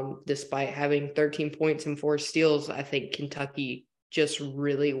 Despite having 13 points and 4 steals, I think Kentucky just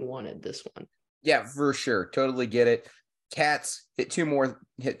really wanted this one. Yeah, for sure. Totally get it. Cats hit two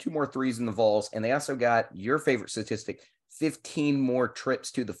more threes in the Vols, and they also got your favorite statistic, 15 more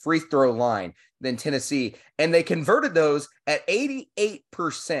trips to the free throw line than Tennessee. And they converted those at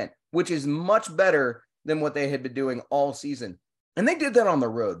 88%, which is much better than what they had been doing all season. And they did that on the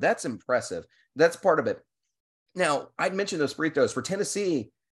road. That's impressive. That's part of it. Now, I'd mentioned those free throws for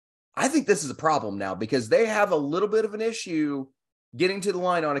Tennessee. I think this is a problem now because they have a little bit of an issue getting to the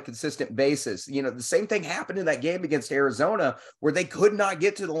line on a consistent basis. The same thing happened in that game against Arizona where they could not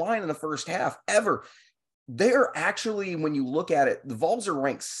get to the line in the first half ever. They're actually, when you look at it, the Vols are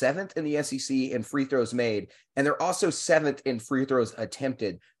ranked 7th in the SEC in free throws made, and they're also 7th in free throws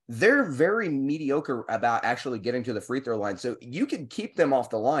attempted. They're very mediocre about actually getting to the free throw line. So you can keep them off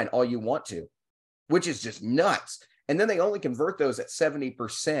the line all you want to, which is just nuts. And then they only convert those at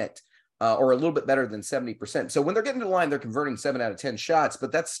 70%, or a little bit better than 70%. So when they're getting to the line, they're converting 7 out of 10 shots,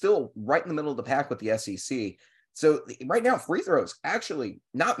 but that's still right in the middle of the pack with the SEC. So right now, free throws, actually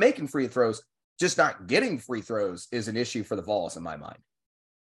not making free throws, just not getting free throws is an issue for the Vols in my mind.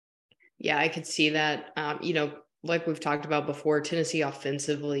 Yeah, I could see that. Like we've talked about before, Tennessee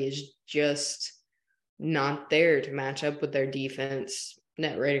offensively is just not there to match up with their defense,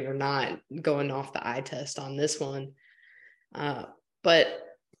 net rating or not, going off the eye test on this one. But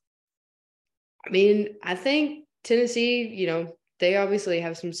I think Tennessee, they obviously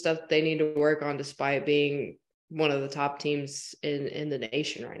have some stuff they need to work on despite being one of the top teams in the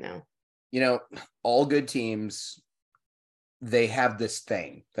nation right now. All good teams, they have this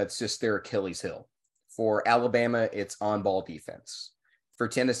thing that's just their Achilles heel. For Alabama, it's on-ball defense. For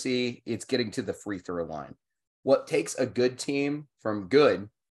Tennessee, it's getting to the free throw line. What takes a good team from good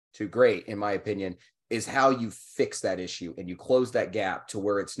to great, in my opinion, is how you fix that issue and you close that gap to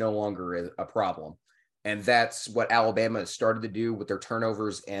where it's no longer a problem. And that's what Alabama has started to do with their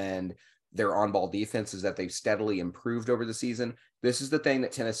turnovers and their on-ball defense, is that they've steadily improved over the season. This is the thing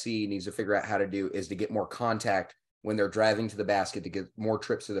that Tennessee needs to figure out how to do, is to get more contact when they're driving to the basket, to get more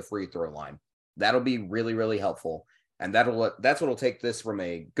trips to the free throw line. That'll be really, really helpful. And that's what'll take this from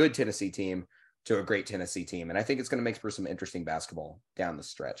a good Tennessee team to a great Tennessee team. And I think it's going to make for some interesting basketball down the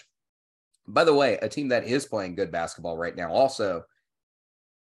stretch. By the way, a team that is playing good basketball right now also,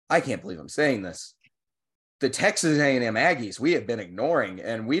 I can't believe I'm saying this, the Texas A&M Aggies we have been ignoring,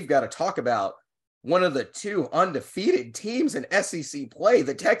 and we've got to talk about one of the 2 undefeated teams in SEC play,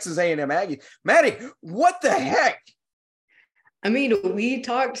 the Texas A&M Aggies. Maddie, what the heck? We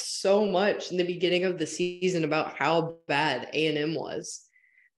talked so much in the beginning of the season about how bad A&M was.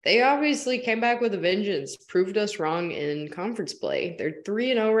 They obviously came back with a vengeance, proved us wrong in conference play. They're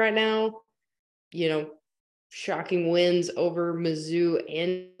 3-0 right now. Shocking wins over Mizzou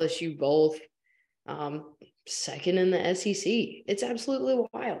and LSU both. Second in the SEC. It's absolutely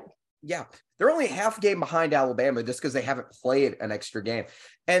wild. Yeah, they're only half a game behind Alabama just because they haven't played an extra game.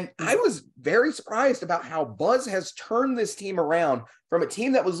 And I was very surprised about how Buzz has turned this team around from a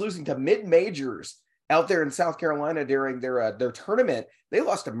team that was losing to mid-majors out there in South Carolina during their tournament. They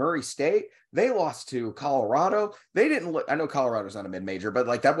lost to Murray State. They lost to Colorado. They didn't look, I know Colorado's not a mid-major,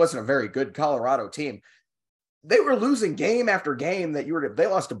 but that wasn't a very good Colorado team. they were losing game after game they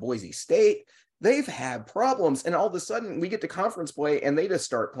lost to Boise State. They've had problems. And all of a sudden we get to conference play and they just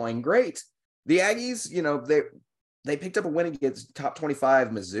start playing great. The Aggies, they picked up a win against top 25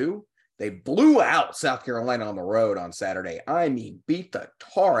 Mizzou. They blew out South Carolina on the road on Saturday. I mean, beat the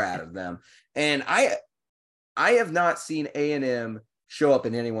tar out of them. And I have not seen A&M show up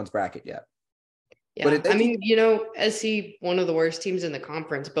in anyone's bracket yet. Yeah, but SC, one of the worst teams in the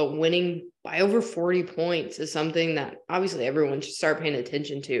conference, but winning by over 40 points is something that obviously everyone should start paying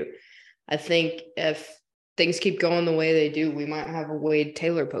attention to. I think if things keep going the way they do, we might have a Wade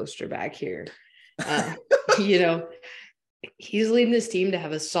Taylor poster back here. He's leading this team to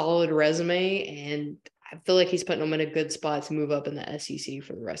have a solid resume, and I feel like he's putting them in a good spot to move up in the SEC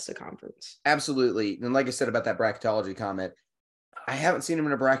for the rest of the conference. Absolutely. And like I said about that bracketology comment, I haven't seen him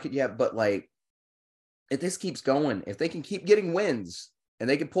in a bracket yet, but like, if this keeps going, if they can keep getting wins and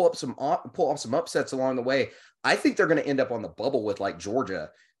they can pull off some upsets along the way, I think they're going to end up on the bubble with like Georgia,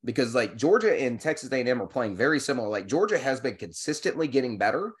 because like Georgia and Texas A&M are playing very similar. Like Georgia has been consistently getting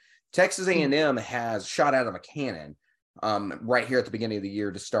better. Texas A&M has shot out of a cannon right here at the beginning of the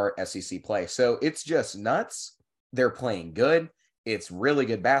year to start SEC play. So it's just nuts. They're playing good. It's really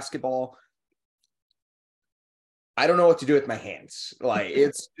good basketball. I don't know what to do with my hands. Like,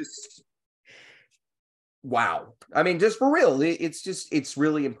 it's just... wow. I mean, just for real, it's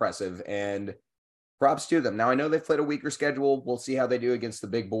really impressive, and props to them. Now, I know they've played a weaker schedule. We'll see how they do against the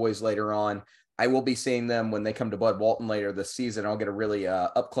big boys later on. I will be seeing them when they come to Bud Walton later this season. I'll get a really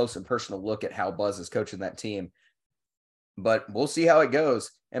up close and personal look at how Buzz is coaching that team, but we'll see how it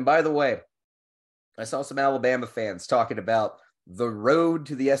goes. And by the way, I saw some Alabama fans talking about the road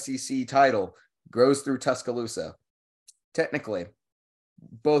to the SEC title goes through Tuscaloosa. Technically,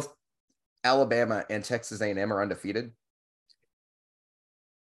 both Alabama and Texas A&M are undefeated.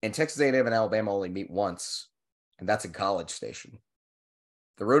 And Texas A&M and Alabama only meet once, and that's in College Station.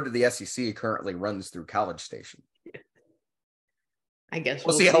 The road to the SEC currently runs through College Station. I guess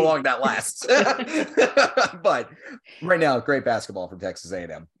we'll see how long that lasts. But right now, great basketball from Texas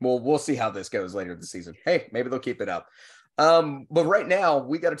A&M. We'll see how this goes later in the season. Hey, maybe they'll keep it up. But right now,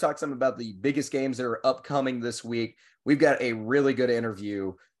 we got to talk some about the biggest games that are upcoming this week. We've got a really good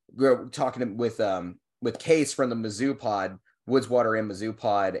interview. We're talking with Case from the Mizzou Pod, Woodswater and Mizzou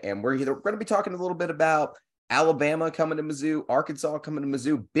Pod, and we're going to be talking a little bit about Alabama coming to Mizzou, Arkansas coming to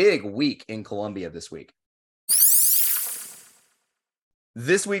Mizzou. Big week in Columbia this week.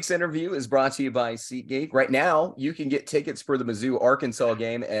 This week's interview is brought to you by SeatGeek. Right now, you can get tickets for the Mizzou-Arkansas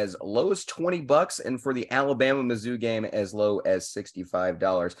game as low as $20 and for the Alabama-Mizzou game as low as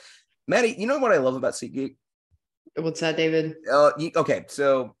 $65. Maddie, you know what I love about SeatGeek? What's that, David? Okay,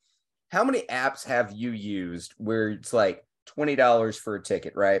 so how many apps have you used where it's like $20 for a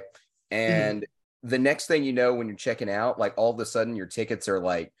ticket, right? And the next thing you know, when you're checking out, like all of a sudden your tickets are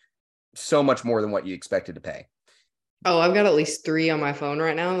like so much more than what you expected to pay. Oh, I've got at least 3 on my phone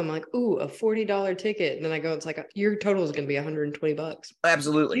right now. I'm like, ooh, a $40 ticket. And then I go, it's like, your total is going to be $120.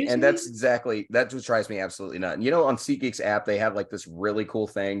 Absolutely. And that's what drives me absolutely nuts. And on SeatGeek's app, they have like this really cool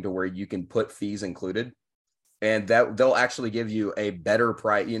thing to where you can put fees included, and that they'll actually give you a better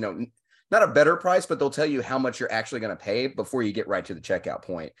price, not a better price, but they'll tell you how much you're actually going to pay before you get right to the checkout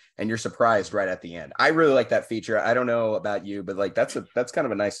point, and you're surprised right at the end. I really like that feature. I don't know about you, but like that's kind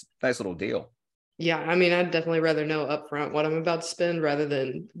of a nice little deal. Yeah, I mean, I'd definitely rather know upfront what I'm about to spend rather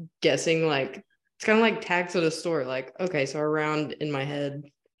than guessing. Like, it's kind of like tax at a store. Like, okay, so around in my head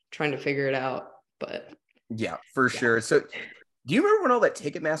trying to figure it out. But yeah, for sure. So do you remember when all that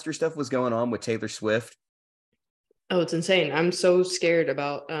Ticketmaster stuff was going on with Taylor Swift? Oh, it's insane. I'm so scared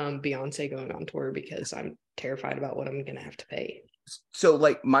about Beyonce going on tour because I'm terrified about what I'm going to have to pay. So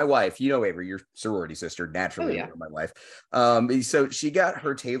like my wife, Avery, your sorority sister, naturally, my wife. So she got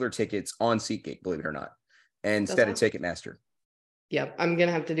her Taylor tickets on SeatGeek, believe it or not, instead of Ticketmaster. Yep. I'm going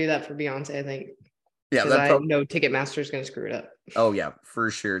to have to do that for Beyonce, I think. Yeah. I know Ticketmaster is going to screw it up. Oh yeah, for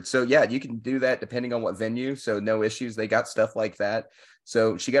sure. So yeah, you can do that depending on what venue. So no issues. They got stuff like that.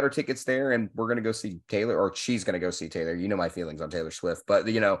 So she got her tickets there, and we're going to go see Taylor, or she's going to go see Taylor. You know my feelings on Taylor Swift, but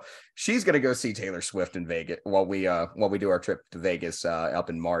she's going to go see Taylor Swift in Vegas while we do our trip to Vegas up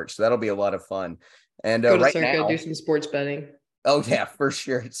in March. So that'll be a lot of fun. And go to right Circa, now, do some sports betting. Oh yeah, for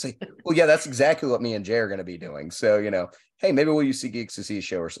sure. It's like, well, yeah, that's exactly what me and Jay are going to be doing. So hey, maybe we'll use SeatGeeks to see a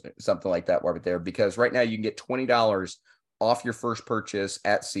show or something like that while we're there, because right now you can get $20 off your first purchase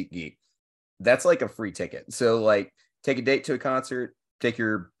at SeatGeek. That's like a free ticket. So like, take a date to a concert. Take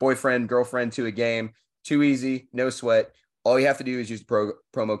your boyfriend, girlfriend to a game. Too easy, no sweat. All you have to do is use the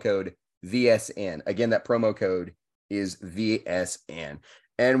promo code VSN. Again, that promo code is VSN.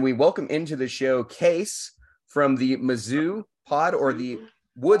 And we welcome into the show Case from the Mizzou Pod, or the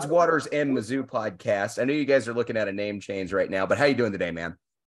Woods, Waters, and Mizzou podcast. I know you guys are looking at a name change right now, but how you doing today, man?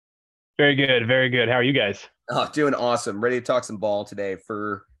 Very good. Very good. How are you guys? Oh, doing awesome. Ready to talk some ball today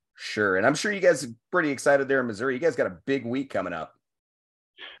for sure. And I'm sure you guys are pretty excited there in Missouri. You guys got a big week coming up.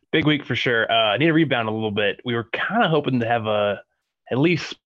 Big week for sure. I need to rebound a little bit. We were kind of hoping to have at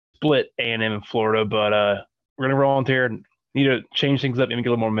least split A&M in Florida, but we're going to volunteer and need to change things up and get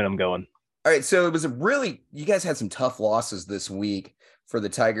a little more momentum going. All right. So it was you guys had some tough losses this week for the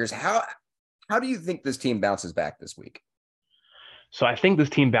Tigers. How do you think this team bounces back this week? So I think this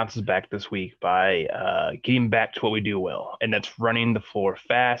team bounces back this week by getting back to what we do well, and that's running the floor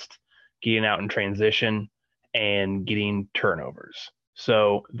fast, getting out in transition, and getting turnovers.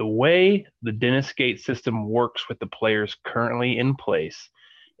 So the way the Dennis Gates system works with the players currently in place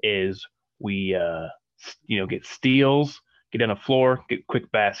is we get steals, get on the floor, get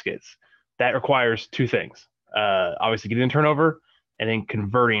quick baskets. That requires two things. Obviously getting a turnover and then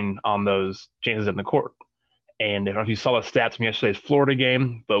converting on those chances in the court. And I don't know if you saw the stats from yesterday's Florida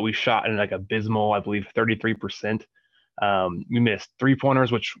game, but we shot in like abysmal, I believe, 33%. We missed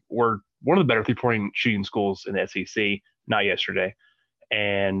three-pointers, which were one of the better three-point shooting schools in the SEC, not yesterday.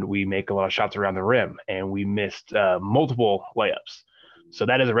 And we make a lot of shots around the rim, and we missed multiple layups. So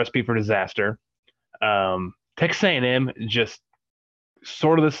that is a recipe for disaster. Texas A&M, just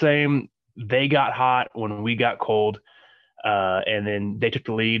sort of the same. They got hot when we got cold. And then they took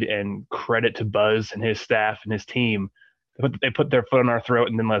the lead, and credit to Buzz and his staff and his team. They put their foot on our throat,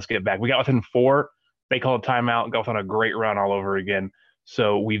 and then let's get back. We got within 4. They called a timeout and got on a great run all over again.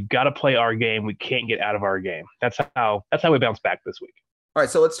 So we've got to play our game. We can't get out of our game. That's how we bounce back this week. All right.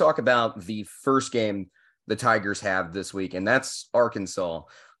 So let's talk about the first game the Tigers have this week, and that's Arkansas.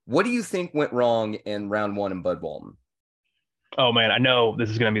 What do you think went wrong in round 1 in Bud Walton? Oh man, I know this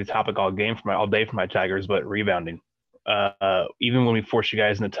is going to be the topic all day for my Tigers, but rebounding. Even when we forced you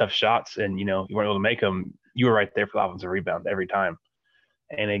guys into tough shots and you weren't able to make them, you were right there for the offensive rebound every time.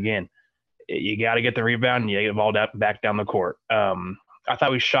 And again, you got to get the rebound and you get the ball back down the court. I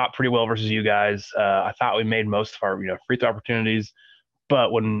thought we shot pretty well versus you guys. I thought we made most of our free throw opportunities,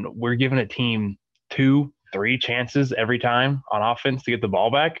 but when we're giving a team 2-3 chances every time on offense to get the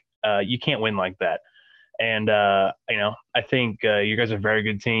ball back, you can't win like that. And, I think you guys are a very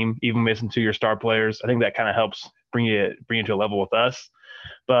good team, even missing 2 of your star players. I think that kind of helps bring you to a level with us.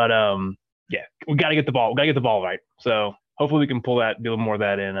 But, we got to get the ball. We got to get the ball right. So hopefully we can do a little more of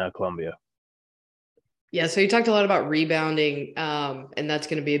that in Columbia. Yeah, so you talked a lot about rebounding, and that's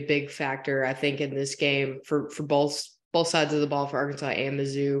going to be a big factor, I think, in this game for both sides of the ball, for Arkansas and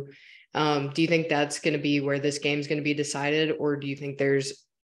Mizzou. Do you think that's going to be where this game's going to be decided, or do you think there's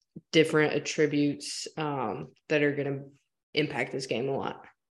different attributes that are going to impact this game a lot?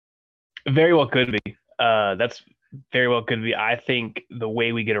 Very well could be. That's very well could be. I think the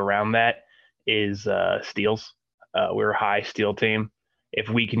way we get around that is steals. We're a high steal team. If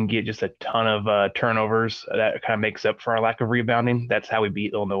we can get just a ton of turnovers, that kind of makes up for our lack of rebounding. That's how we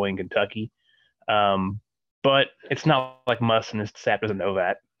beat Illinois and Kentucky. But it's not like Muss and his staff doesn't know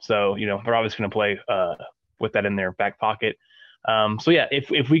that. So, they're obviously going to play with that in their back pocket.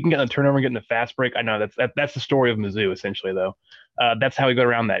 If we can get the turnover and get in the fast break, I know that's the story of Mizzou essentially, though. That's how we go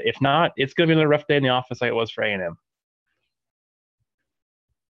around that. If not, it's going to be another rough day in the office like it was for A&M.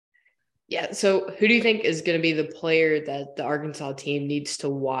 Yeah. So who do you think is going to be the player that the Arkansas team needs to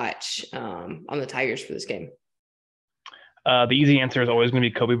watch on the Tigers for this game? The easy answer is always going to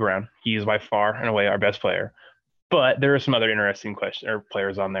be Kobe Brown. He is by far and away our best player. But there are some other interesting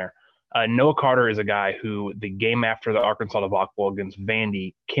players on there. Noah Carter is a guy who the game after the Arkansas debacle against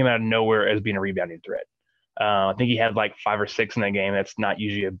Vandy came out of nowhere as being a rebounding threat. I think he had like 5 or 6 in that game. That's not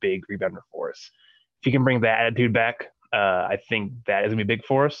usually a big rebounder for us. If he can bring that attitude back, I think that is going to be big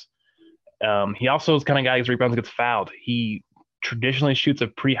for us. He also is the kind of guy whose rebounds gets fouled. He traditionally shoots a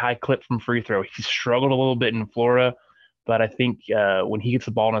pretty high clip from free throw. He struggled a little bit in Florida, but I think when he gets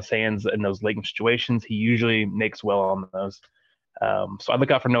the ball in his hands in those late situations, he usually makes well on those. So I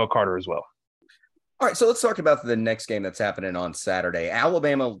look out for Noah Carter as well. All right, so let's talk about the next game that's happening on Saturday.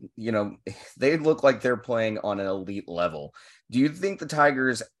 Alabama, they look like they're playing on an elite level. Do you think the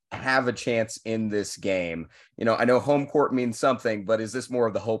Tigers have a chance in this game? I know home court means something, but is this more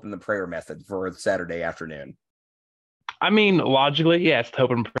of the hope and the prayer method for Saturday afternoon? I mean, logically, yeah, it's the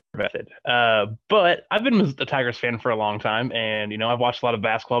hope and prayer method. But I've been a Tigers fan for a long time, and, I've watched a lot of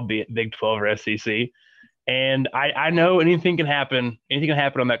basketball, be it Big 12 or SEC. And I know anything can happen. Anything can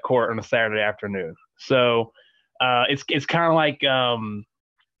happen on that court on a Saturday afternoon. So it's kind of like,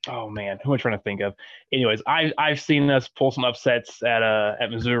 oh man, who am I trying to think of? Anyways, I've seen us pull some upsets at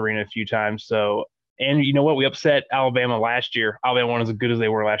Mizzou Arena a few times. So And you know what? We upset Alabama last year. Alabama wasn't as good as they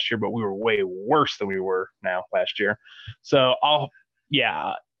were last year, but we were way worse than we were now last year. So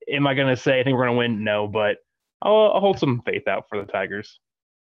am I going to say I think we're going to win? No, but I'll hold some faith out for the Tigers.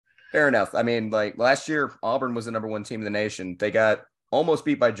 Fair enough. I mean, like last year, Auburn was the number one team in the nation. They got almost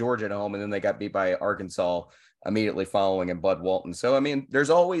beat by Georgia at home, and then they got beat by Arkansas immediately following in Bud Walton. So, I mean,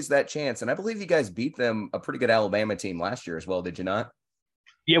 there's always that chance. And I believe you guys beat them, a pretty good Alabama team last year as well, did you not?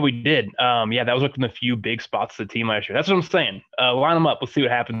 Yeah, we did. That was one of the few big spots of the team last year. That's what I'm saying. Line them up. Let's see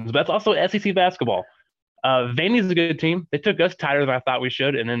what happens. But that's also SEC basketball. Vandy's a good team. They took us tighter than I thought we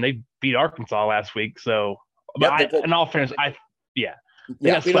should, and then they beat Arkansas last week. So, in all fairness, we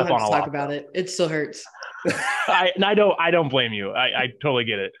don't have to talk about it. It still hurts. I don't blame you. I totally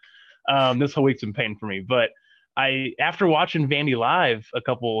get it. This whole week's been pain for me, but after watching Vandy live a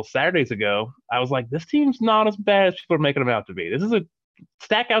couple Saturdays ago, I was like, this team's not as bad as people are making them out to be. This is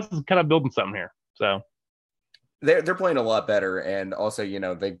Stackhouse is kind of building something here. So they're playing a lot better, and also, you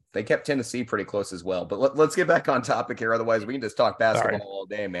know, they kept Tennessee pretty close as well. But let's get back on topic here. Otherwise, we can just talk basketball all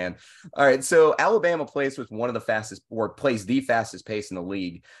day, man. All right, so Alabama plays with plays the fastest pace in the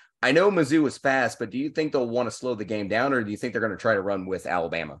league. I know Mizzou is fast, but do you think they'll want to slow the game down, or do you think they're going to try to run with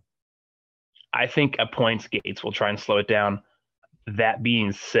Alabama? I think a points Gates will try and slow it down. That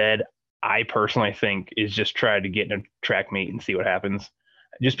being said, I personally think is just try to get in a track meet and see what happens.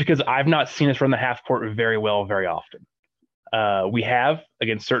 Just because I've not seen us run the half court very well very often. We have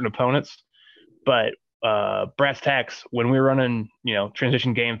against certain opponents, but brass tacks, when we were running,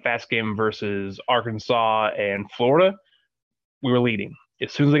 transition game, fast game versus Arkansas and Florida, we were leading.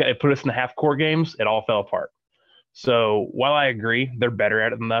 As soon as they put us in the half court games, it all fell apart. So while I agree they're better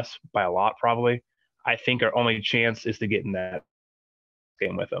at it than us by a lot, probably, I think our only chance is to get in that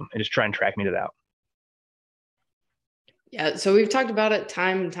game with them and just try and track meet it out. Yeah, so we've talked about it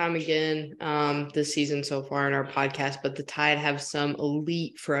time and time again this season so far in our podcast, but the Tide have some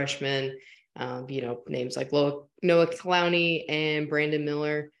elite freshmen, names like Noah Clowney and Brandon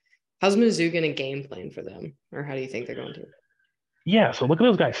Miller. How's Mizzou going to game plan for them, or how do you think they're going to? Yeah, so look at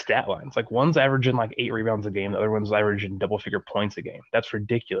those guys' stat lines. Like one's averaging like 8 rebounds a game, the other one's averaging double-figure points a game. That's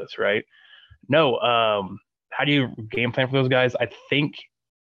ridiculous, right? No, how do you game plan for those guys? I think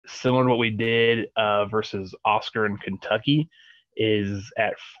similar to what we did versus Oscar in Kentucky is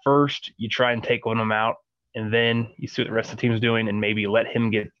at first you try and take one of them out, and then you see what the rest of the team's doing, and maybe let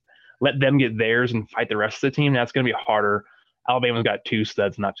them get theirs and fight the rest of the team. That's going to be harder. Alabama's got 2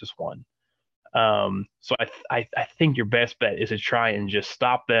 studs, not just one. So I think your best bet is to try and just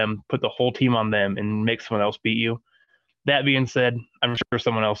stop them, put the whole team on them, and make someone else beat you. That being said, I'm sure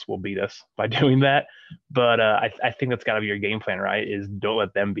someone else will beat us by doing that. But I think that's got to be your game plan, right? Is don't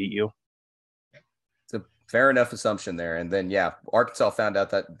let them beat you. It's a fair enough assumption there. And then, Arkansas found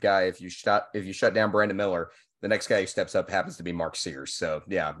out that guy, if you shut down Brandon Miller, the next guy who steps up happens to be Mark Sears. So,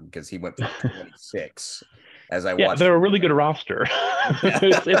 because he went for 26. As I watched, they're a really good roster.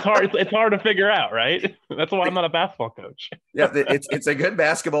 It's hard to figure out, right? That's why I'm not a basketball coach. It's a good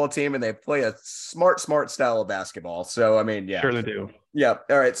basketball team, and they play a smart style of basketball. So I mean, sure they do. Yeah.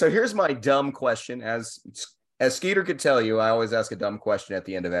 All right. So here's my dumb question. As Skeeter could tell you, I always ask a dumb question at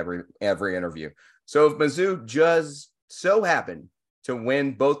the end of every interview. So if Mizzou just so happened to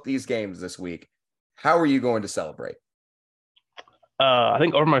win both these games this week, how are you going to celebrate? I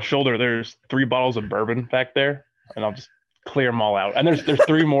think over my shoulder, there's 3 bottles of bourbon back there, and I'll just clear them all out. And there's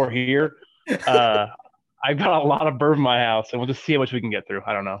 3 more here. I've got a lot of bourbon in my house, and we'll just see how much we can get through.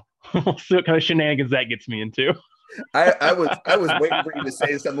 I don't know. We'll see what kind of shenanigans that gets me into. I was waiting for you to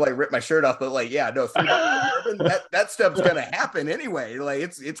say something like rip my shirt off, but 3 bottles of bourbon, that stuff's gonna happen anyway. Like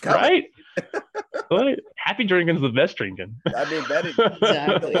it's coming. Right. Happy drinking is the best drinking. I mean, that is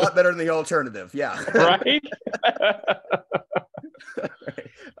exactly a lot better than the alternative. Yeah. Right.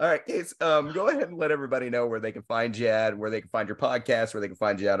 All right, Case, go ahead and let everybody know where they can find you at, where they can find your podcast, where they can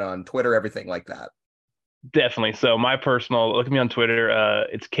find you at on Twitter, everything like that. Definitely. So my personal, look at me on Twitter.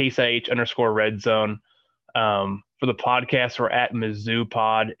 It's CaseIH_Red Zone. For the podcast, we're at Mizzou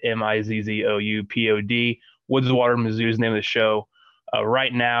Pod, MIZZOUPOD. Woodswater, Mizzou's name of the show.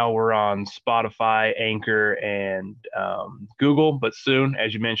 Right now, we're on Spotify, Anchor, and Google. But soon,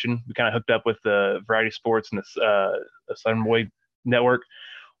 as you mentioned, we kind of hooked up with the Variety Sports and the Sunboy Network.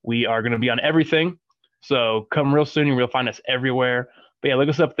 We are going to be on everything. So come real soon. You'll find us everywhere. But yeah, look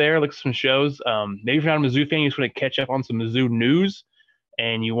us up there. Look at some shows. Maybe if you're not a Mizzou fan, you just want to catch up on some Mizzou news,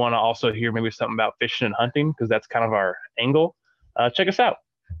 and you want to also hear maybe something about fishing and hunting, because that's kind of our angle. Check us out.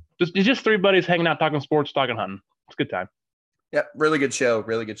 Just 3 buddies hanging out, talking sports, talking hunting. It's a good time. Yeah, really good show.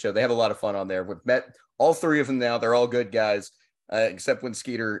 Really good show. They have a lot of fun on there. We've met all 3 of them now. They're all good guys. except when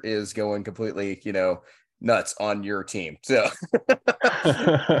Skeeter is going completely, nuts on your team. So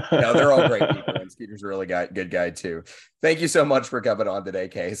no, they're all great people, and Skeeter's a really good guy too. Thank you so much for coming on today,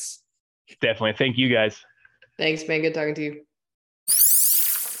 Case. Definitely. Thank you guys. Thanks, man. Good talking to you.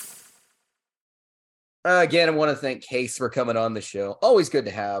 Again, I want to thank Case for coming on the show. Always good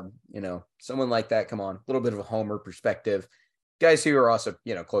to have, someone like that come on. A little bit of a homer perspective. Guys who are also,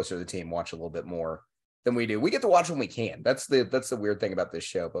 closer to the team watch a little bit more than we do. We get to watch when we can. That's the weird thing about this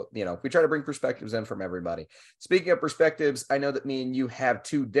show. But, we try to bring perspectives in from everybody. Speaking of perspectives, I know that me and you have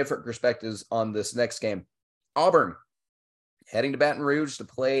two different perspectives on this next game. Auburn heading to Baton Rouge to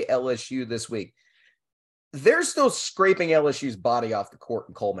play LSU this week. They're still scraping LSU's body off the court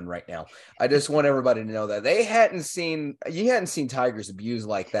in Coleman right now. I just want everybody to know that you hadn't seen Tigers abused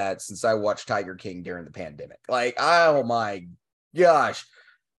like that since I watched Tiger King during the pandemic. Like, oh my gosh.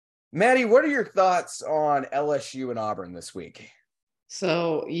 Maddie, what are your thoughts on LSU and Auburn this week?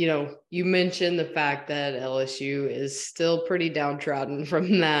 So, you mentioned the fact that LSU is still pretty downtrodden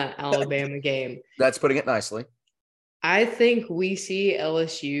from that Alabama game. That's putting it nicely. I think we see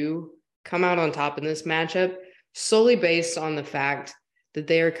LSU come out on top in this matchup solely based on the fact that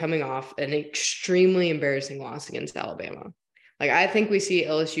they are coming off an extremely embarrassing loss against Alabama. Like, I think we see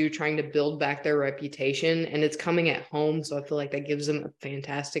LSU trying to build back their reputation, and it's coming at home. So I feel like that gives them a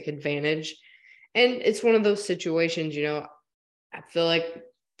fantastic advantage. And it's one of those situations, I feel like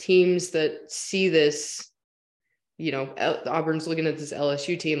teams that see this, Auburn's looking at this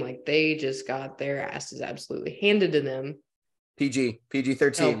LSU team, like they just got their asses absolutely handed to them.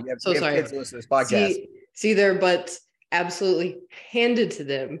 PG-13. Oh, so sorry. Kids listen to this podcast. See their butts absolutely handed to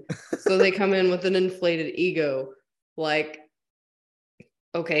them. So they come in with an inflated ego, like,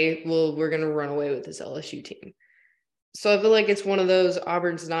 okay, well, we're going to run away with this LSU team. So I feel like it's one of those,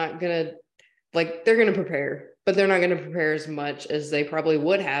 Auburn's not going to, they're going to prepare, but they're not going to prepare as much as they probably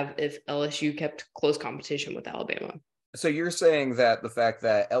would have if LSU kept close competition with Alabama. So you're saying that the fact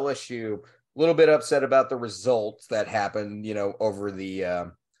that LSU a little bit upset about the results that happened, over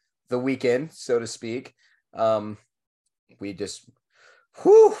the weekend, so to speak. That was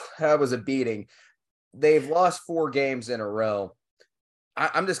a beating. They've lost 4 games in a row.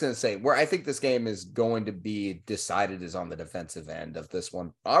 I'm just going to say where I think this game is going to be decided is on the defensive end of this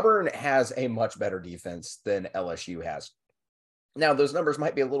one. Auburn has a much better defense than LSU has. Now, those numbers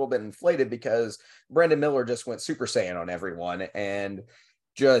might be a little bit inflated because Brandon Miller just went Super Saiyan on everyone and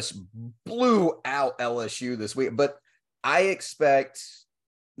just blew out LSU this week. But I expect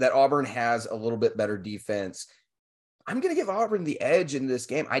that Auburn has a little bit better defense. I'm going to give Auburn the edge in this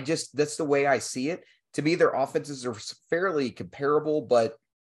game. That's the way I see it. To me, their offenses are fairly comparable, but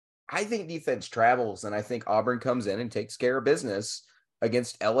I think defense travels, and I think Auburn comes in and takes care of business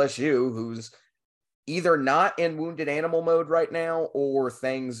against LSU, who's either not in wounded animal mode right now, or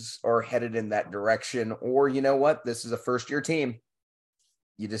things are headed in that direction, or you know what? This is a first-year team.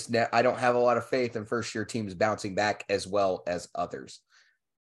 I don't have a lot of faith in first-year teams bouncing back as well as others.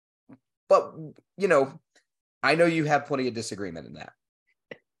 But, I know you have plenty of disagreement in that.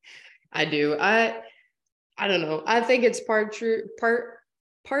 I do. I don't know. I think it's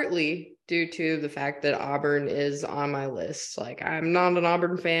partly due to the fact that Auburn is on my list. Like, I'm not an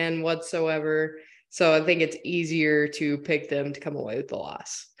Auburn fan whatsoever. So I think it's easier to pick them to come away with the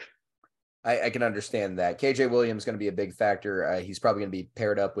loss. I can understand that. KJ Williams is going to be a big factor. He's probably going to be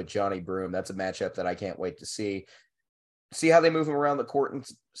paired up with Johnny Broome. That's a matchup that I can't wait to see. See how they move him around the court and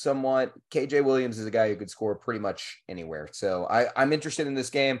somewhat. KJ Williams is a guy who could score pretty much anywhere. So I'm interested in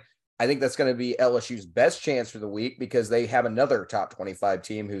this game. I think that's going to be LSU's best chance for the week because they have another top 25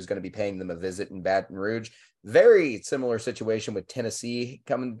 team who's going to be paying them a visit in Baton Rouge. Very similar situation with Tennessee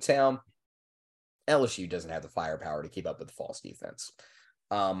coming to town. LSU doesn't have the firepower to keep up with the Vols defense.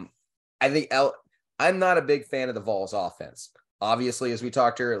 I think I'm not a big fan of the Vols offense. Obviously, as we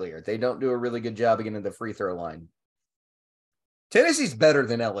talked earlier, they don't do a really good job of getting to the free throw line. Tennessee's better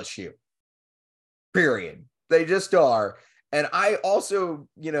than LSU. Period. They just are. And I also,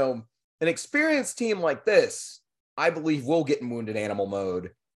 an experienced team like this, I believe will get in wounded animal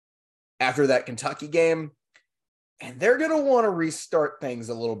mode after that Kentucky game. And they're going to want to restart things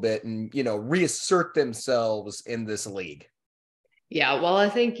a little bit and, reassert themselves in this league. Yeah, well, I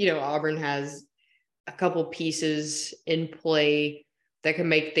think, Auburn has a couple pieces in play that can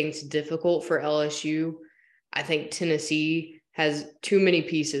make things difficult for LSU. I think Tennessee has too many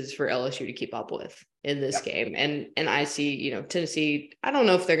pieces for LSU to keep up with in this game. And I see, Tennessee, I don't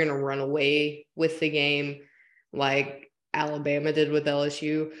know if they're going to run away with the game like Alabama did with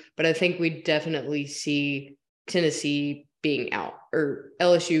LSU, but I think we definitely see Tennessee being out or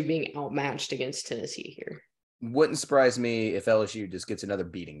LSU being outmatched against Tennessee here. Wouldn't surprise me if LSU just gets another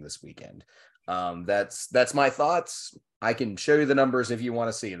beating this weekend. That's my thoughts. I can show you the numbers if you want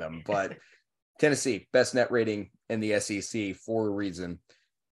to see them, but Tennessee, best net rating in the SEC for a reason.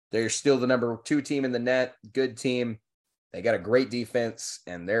 They're still the number 2 team in the net, good team. They got a great defense,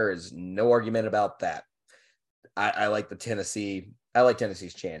 and there is no argument about that. I like Tennessee's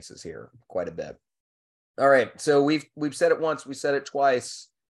chances here quite a bit. All right, so we've said it once, we said it twice.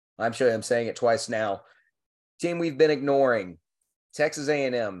 I'm saying it twice now. Team we've been ignoring, Texas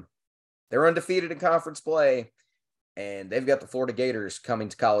A&M. They're undefeated in conference play, and they've got the Florida Gators coming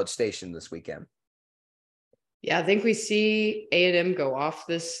to College Station this weekend. Yeah, I think we see A&M go off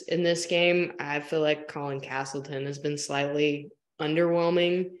in this game. I feel like Colin Castleton has been slightly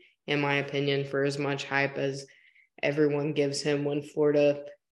underwhelming, in my opinion, for as much hype as everyone gives him when Florida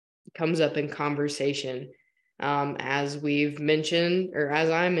comes up in conversation. As we've mentioned, or as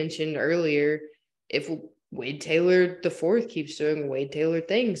I mentioned earlier, if Wade Taylor IV keeps doing Wade Taylor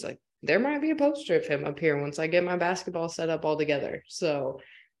things, like there might be a poster of him up here once I get my basketball set up all together. So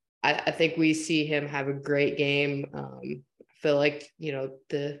I think we see him have a great game. I feel like,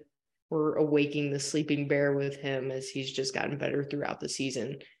 we're awaking the sleeping bear with him as he's just gotten better throughout the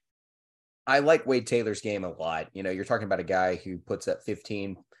season. I like Wade Taylor's game a lot. You're talking about a guy who puts up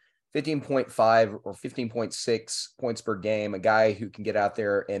 15.5 or 15.6 points per game, a guy who can get out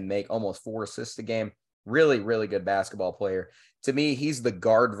there and make almost 4 assists a game. Really, really good basketball player. To me, he's the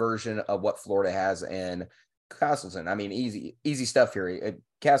guard version of what Florida has in Castleton. I mean, easy stuff here.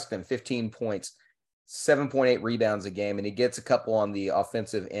 Castleton, 15 points, 7.8 rebounds a game, and he gets a couple on the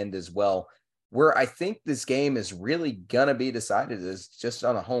offensive end as well. Where I think this game is really going to be decided is just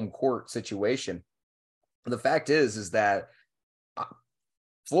on a home court situation. The fact is that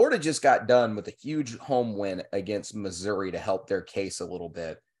Florida just got done with a huge home win against Missouri to help their case a little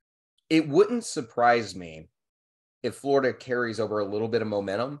bit. It wouldn't surprise me if Florida carries over a little bit of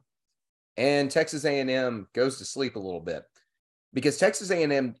momentum and Texas A&M goes to sleep a little bit, because Texas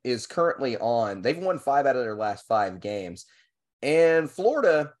A&M is currently they've won 5 out of their last 5 games, and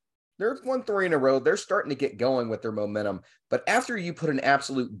Florida, they've won 3 in a row. They're starting to get going with their momentum, but after you put an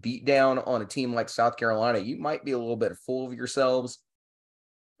absolute beat down on a team like South Carolina, you might be a little bit full of yourselves.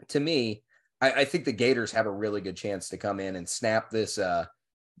 To me, I think the Gators have a really good chance to come in and snap this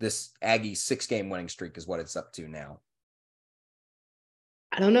Aggie 6-game winning streak is what it's up to now.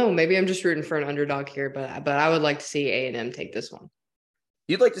 I don't know. Maybe I'm just rooting for an underdog here, but I would like to see A&M take this one.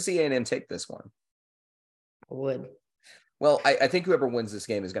 You'd like to see A&M take this one? I would. Well, I think whoever wins this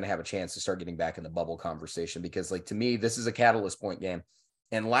game is going to have a chance to start getting back in the bubble conversation, because, to me, this is a catalyst point game.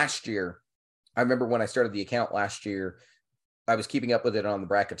 And last year, I remember when I started the account last year, I was keeping up with it on the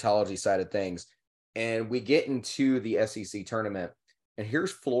bracketology side of things, and we get into the SEC tournament, and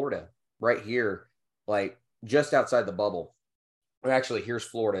here's Florida right here, just outside the bubble. Or actually, here's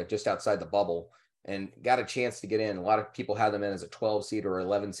Florida just outside the bubble and got a chance to get in. A lot of people had them in as a 12 seed or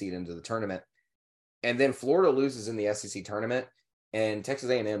 11 seed into the tournament. And then Florida loses in the SEC tournament and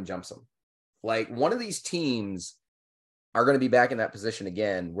Texas A&M jumps them. One of these teams are going to be back in that position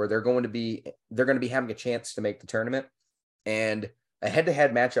again, where they're going to be having a chance to make the tournament. And a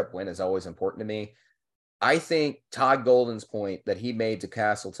head-to-head matchup win is always important to me. I think Todd Golden's point that he made to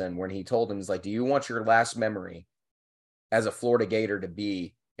Castleton when he told him, is do you want your last memory as a Florida Gator to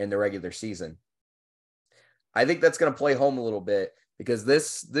be in the regular season? I think that's going to play home a little bit, because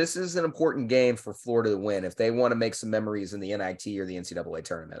this is an important game for Florida to win if they want to make some memories in the NIT or the NCAA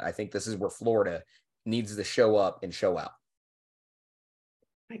tournament. I think this is where Florida needs to show up and show out.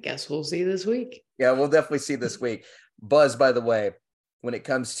 I guess we'll see this week. Yeah, we'll definitely see this week. Buzz, by the way, when it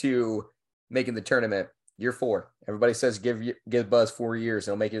comes to making the tournament, year 4. Everybody says give Buzz 4 years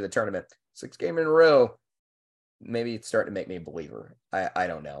and he'll make it to the tournament. 6 games in a row. Maybe it's starting to make me a believer. I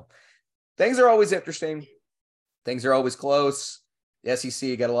don't know. Things are always interesting. Things are always close. The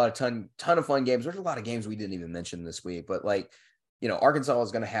SEC got a lot of ton of fun games. There's a lot of games we didn't even mention this week, but Arkansas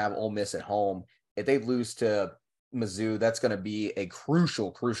is going to have Ole Miss at home. If they lose to Mizzou, that's going to be a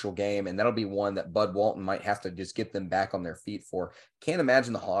crucial game, and that'll be one that Bud Walton might have to just get them back on their feet for. Can't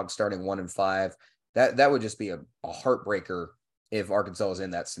imagine the Hogs starting 1-5. That would just be a heartbreaker if Arkansas was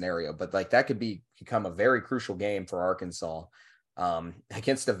in that scenario. But that could become a very crucial game for Arkansas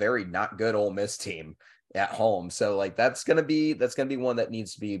against a very not good Ole Miss team at home. So that's going to be one that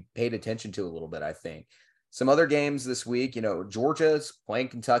needs to be paid attention to a little bit, I think. Some other games this week, Georgia's playing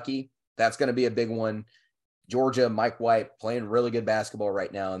Kentucky. That's going to be a big one. Georgia, Mike White playing really good basketball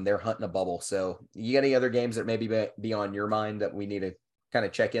right now, and they're hunting a bubble. So you got any other games that maybe be on your mind that we need to kind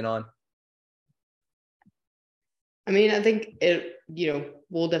of check in on? I mean, I think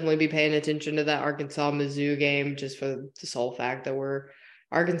we'll definitely be paying attention to that Arkansas-Mizzou game just for the sole fact that we're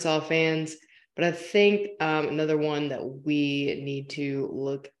Arkansas fans. But I think another one that we need to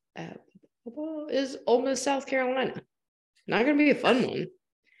look at is Ole Miss, South Carolina. Not going to be a fun one.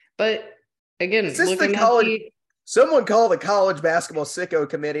 But again, Is this looking the at college? Someone call the college basketball sicko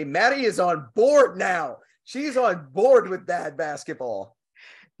committee. Maddie is on board now. She's on board with that basketball.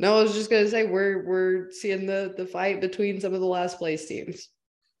 No, I was just gonna say we're seeing the fight between some of the last place teams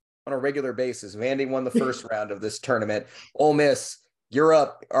on a regular basis. Vandy won the first round of this tournament. Ole Miss, you're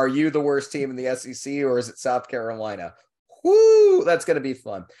up. Are you the worst team in the SEC, or is it South Carolina? Whoo, that's gonna be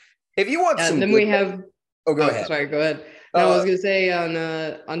fun. If you want some, and then we have. Oh, go ahead. Sorry, go ahead. No, I was gonna say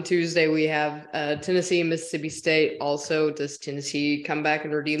on Tuesday we have Tennessee, Mississippi State. Also, does Tennessee come back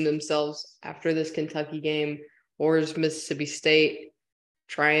and redeem themselves after this Kentucky game, or is Mississippi State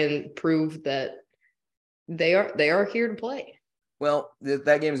try and prove that they are here to play? Well,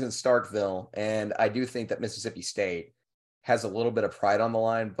 that game is in Starkville, and I do think that Mississippi State has a little bit of pride on the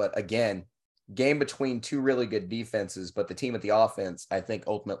line. But again, game between two really good defenses, but the team at the offense, I think,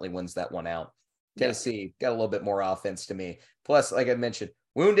 ultimately wins that one out. Tennessee got a little bit more offense to me. Plus, like I mentioned,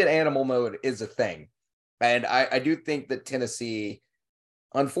 wounded animal mode is a thing. And I do think that Tennessee,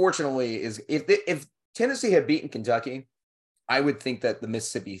 unfortunately, is if Tennessee had beaten Kentucky, I would think that the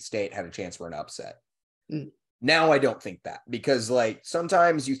Mississippi State had a chance for an upset. Now I don't think that, because like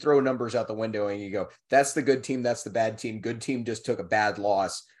sometimes you throw numbers out the window and you go, that's the good team, that's the bad team. Good team just took a bad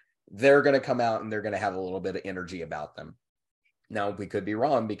loss. They're going to come out and they're going to have a little bit of energy about them. Now, we could be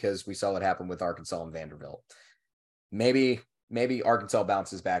wrong because we saw what happened with Arkansas and Vanderbilt. Maybe Arkansas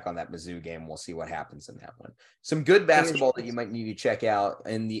bounces back on that Mizzou game. We'll see what happens in that one. Some good basketball that you might need to check out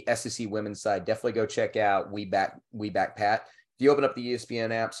in the SEC women's side. Definitely go check out We Back Pat. If you open up the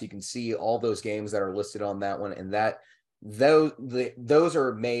ESPN app, so you can see all those games that are listed on that one, and those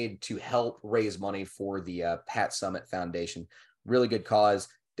are made to help raise money for the Pat Summit Foundation. Really good cause.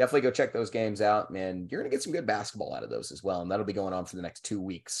 Definitely go check those games out, and you're going to get some good basketball out of those as well. And that'll be going on for the next 2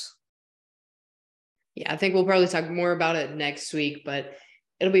 weeks. Yeah, I think we'll probably talk more about it next week, but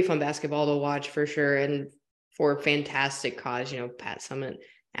it'll be fun basketball to watch for sure. And for a fantastic cause, Pat Summit,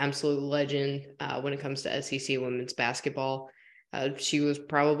 absolute legend when it comes to SEC women's basketball. She was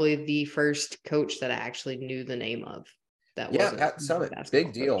probably the first coach that I actually knew the name of. Pat Summit,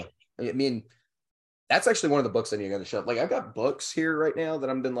 big deal. I mean, that's actually one of the books I need to go to the shelf. Like, I've got books here right now that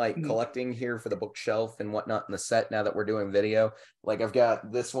I've been collecting here for the bookshelf and whatnot in the set now that we're doing video. Like, I've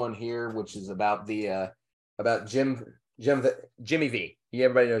got this one here, which is about about Jimmy V.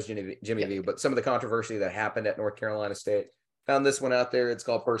 Everybody knows Jimmy V, but some of the controversy that happened at North Carolina State. Found this one out there. It's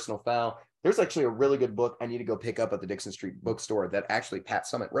called Personal Foul. There's actually a really good book I need to go pick up at the Dixon Street bookstore that actually Pat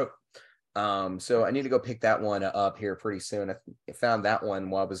Summit wrote. So I need to go pick that one up here pretty soon. I found that one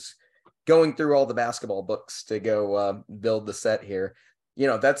while I was going through all the basketball books to go build the set here.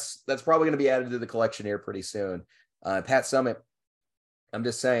 That's probably going to be added to the collection here pretty soon. Pat Summit, I'm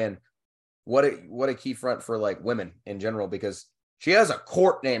just saying, what a key front for like women in general, because she has a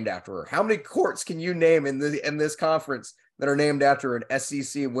court named after her. How many courts can you name in this conference that are named after an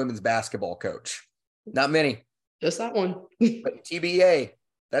SEC women's basketball coach? Not many. Just that one. But TBA,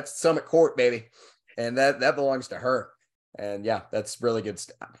 that's Summit Court, baby. And that belongs to her. And yeah, that's really good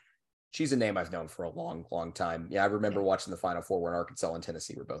stuff. She's a name I've known for a long, long time. Yeah, I remember watching the Final Four when Arkansas and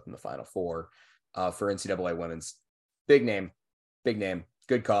Tennessee were both in the Final Four for NCAA women's. Big name,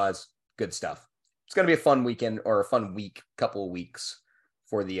 good cause, good stuff. It's going to be a fun weekend, or a fun week, couple of weeks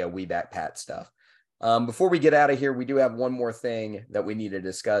for the We Back Pat stuff. Before we get out of here, we do have one more thing that we need to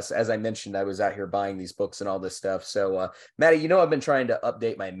discuss. As I mentioned, I was out here buying these books and all this stuff. So, Maddie, I've been trying to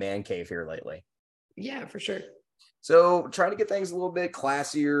update my man cave here lately. Yeah, for sure. So trying to get things a little bit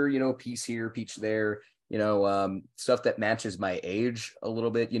classier, piece here, piece there, stuff that matches my age a little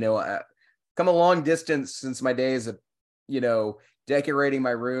bit. I've come a long distance since my days of, decorating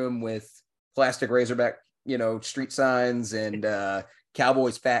my room with plastic Razorback, street signs and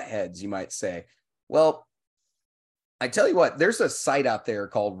Cowboys fat heads, you might say. Well, I tell you what, there's a site out there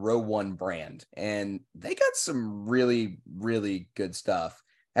called Row One Brand, and they got some really, really good stuff.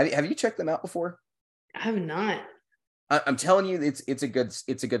 Have you checked them out before? I have not. I'm telling you, it's a good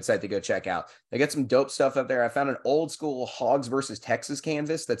site to go check out. They got some dope stuff up there. I found an old school Hogs versus Texas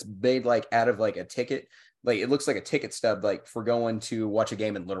canvas that's made like out of like a ticket. Like, it looks like a ticket stub, like for going to watch a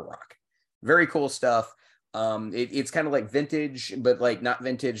game in Little Rock. Very cool stuff. It's kind of like vintage, but like not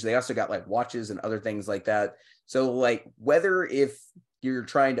vintage. They also got like watches and other things like that. So like, whether if you're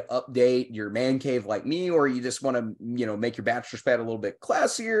trying to update your man cave like me, or you just want to, make your bachelor's pad a little bit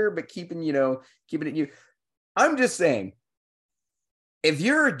classier, but keeping it you. I'm just saying, if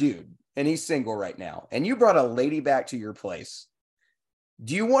you're a dude and he's single right now and you brought a lady back to your place,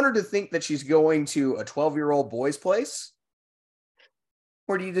 do you want her to think that she's going to a 12-year-old boy's place?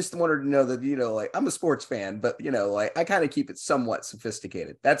 Or do you just want her to know that, like, I'm a sports fan, but, like, I kind of keep it somewhat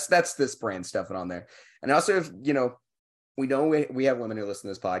sophisticated. That's this brand stuff on there. And also, if, we know we have women who listen to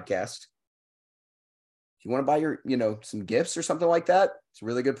this podcast. If you want to buy your, some gifts or something like that, it's a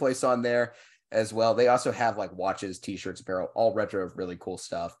really good place on there as well. They also have like watches, t-shirts, apparel, all retro, really cool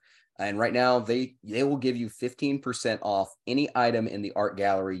stuff. And right now they will give you 15% off any item in the art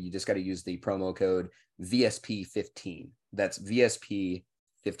gallery. You just got to use the promo code VSP15. That's VSP15.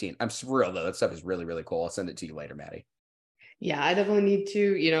 I'm thrilled though. That stuff is really, really cool. I'll send it to you later, Maddie. Yeah, I definitely need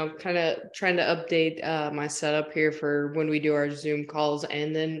to, kind of trying to update my setup here for when we do our Zoom calls.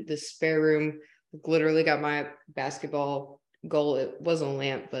 And then the spare room, literally got my basketball goal. It was a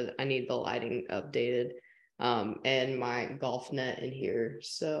lamp, but I need the lighting updated. And my golf net in here.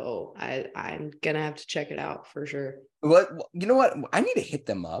 So I'm going to have to check it out for sure. What, you know what? I need to hit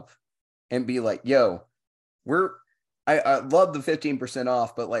them up and be like, yo, I love the 15%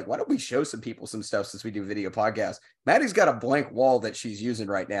 off, but like, why don't we show some people some stuff since we do video podcasts? Maddie's got a blank wall that she's using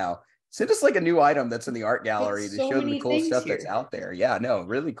right now. Send us like a new item that's in the art gallery to show them the cool stuff that's out there. Yeah, no,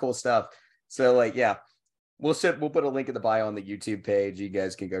 really cool stuff. So like, yeah, we'll put a link in the bio on the YouTube page. You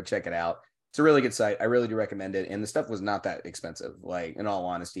guys can go check it out. It's a really good site. I really do recommend it. And the stuff was not that expensive. Like, in all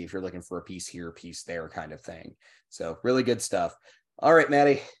honesty, if you're looking for a piece here, piece there kind of thing. So really good stuff. All right,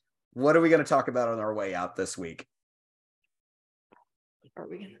 Maddie, what are we going to talk about on our way out this week? What are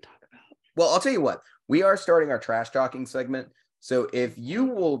we going to talk about? Well, I'll tell you what, we are starting our trash talking segment. So if you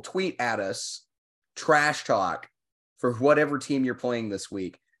will tweet at us trash talk for whatever team you're playing this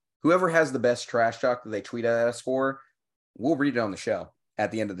week, whoever has the best trash talk that they tweet at us for, we'll read it on the show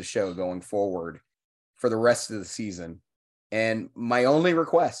at the end of the show going forward for the rest of the season. And my only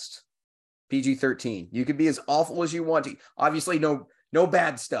request, PG-13, you could be as awful as you want to. Obviously, no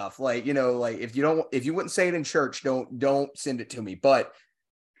bad stuff. Like, like if you wouldn't say it in church, don't send it to me. But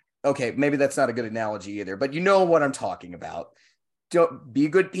okay, maybe that's not a good analogy either, but you know what I'm talking about. Don't be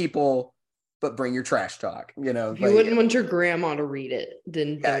good people, but bring your trash talk. If you wouldn't want your grandma to read it,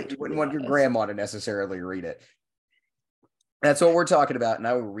 then you wouldn't want your grandma to necessarily read it. That's what we're talking about. And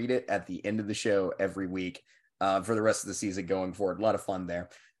I will read it at the end of the show every week for the rest of the season going forward. A lot of fun there.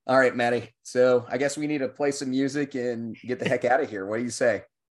 All right, Maddie. So I guess we need to play some music and get the heck out of here. What do you say?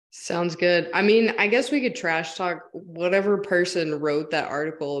 Sounds good. I mean, I guess we could trash talk whatever person wrote that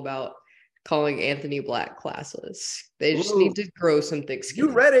article about calling Anthony Black classless. They just need to grow some thick skin.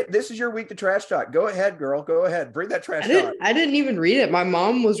 You read it. This is your week to trash talk. Go ahead, girl. Go ahead. Bring that trash talk. I didn't even read it. My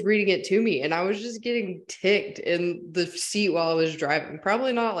mom was reading it to me, and I was just getting ticked in the seat while I was driving.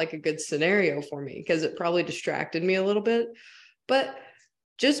 Probably not like a good scenario for me because it probably distracted me a little bit. But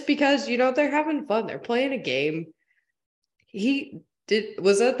just because, they're having fun. They're playing a game.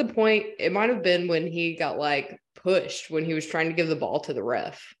 Was at the point, it might have been when he got like pushed when he was trying to give the ball to the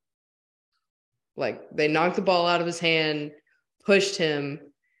ref. Like they knocked the ball out of his hand, pushed him,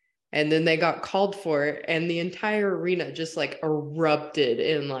 and then they got called for it. And the entire arena just like erupted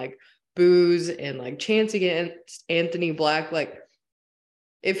in like boos and like chants against Anthony Black. Like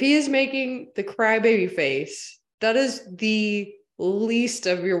if he is making the crybaby face, that is the least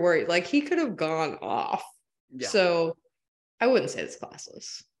of your worry. Like he could have gone off. Yeah. So I wouldn't say it's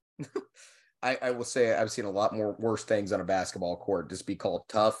classless. I will say I've seen a lot more worse things on a basketball court just be called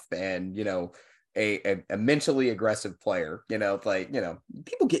tough and, a mentally aggressive player,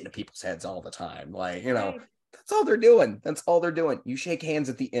 people get into people's heads all the time. Like, that's all they're doing. That's all they're doing. You shake hands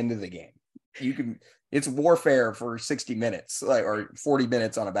at the end of the game. It's warfare for 60 minutes, or 40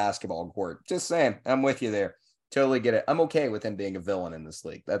 minutes on a basketball court. Just saying, I'm with you there. Totally get it. I'm okay with him being a villain in this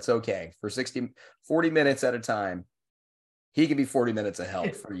league. That's okay. For 40 minutes at a time, he can be 40 minutes of hell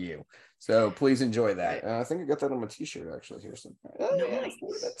for you. So please enjoy that. I think I got that on my t-shirt actually here. Nice.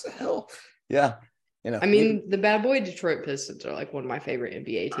 40 minutes of hell. Yeah. I mean, the bad boy Detroit Pistons are like one of my favorite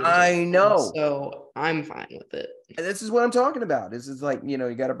NBA teams. I know. So I'm fine with it. And this is what I'm talking about. This is like,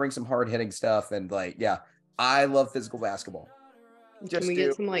 you got to bring some hard hitting stuff. And like, yeah, I love physical basketball. Can we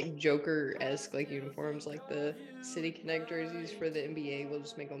get some like Joker-esque like uniforms, like the City Connect jerseys for the NBA? We'll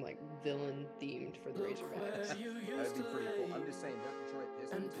just make them like villain themed for the Razorbacks. That'd be pretty cool. I'm just saying, don't Detroit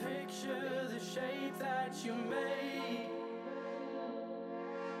Pistons. And picture the shape that you made.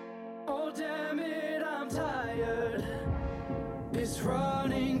 Oh damn it, I'm tired. This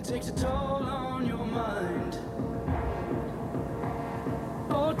running takes a toll on your mind.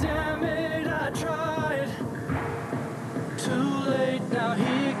 Oh damn it, I tried. Too late, now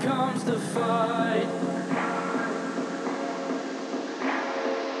here comes the fight.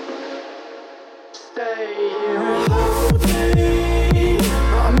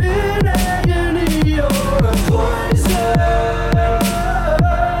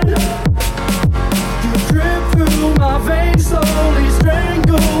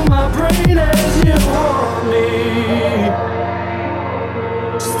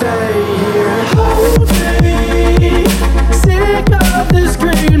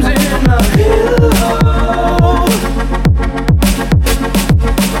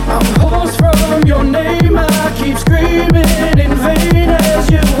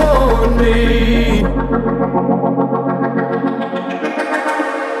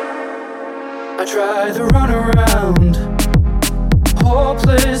 try the runaround.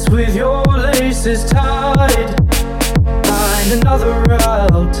 Hopeless with your laces tied. Find another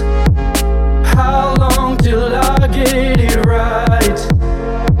route. How long till I get it right?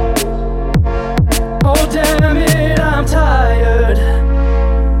 Oh damn it, I'm tired.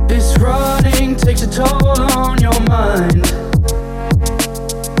 This running takes a toll on your mind.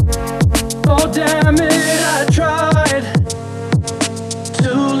 Oh damn it, I tried.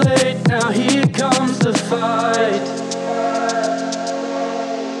 Too late, now here comes the fight.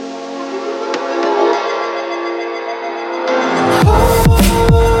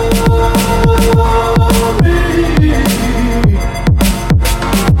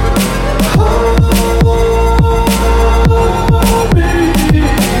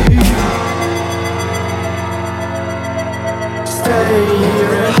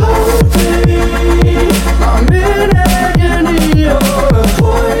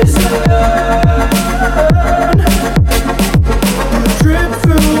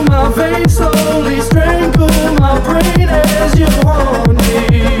 Slowly strangle my brain as you want me.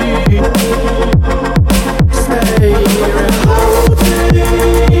 Stay here and hold me.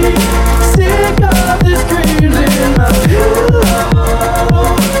 Sick of the screams in my pillow.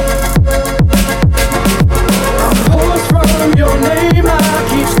 I'm hoarse from your name. I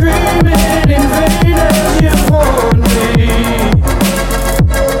keep screaming in vain as you want me.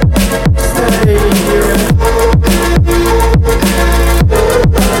 Stay here and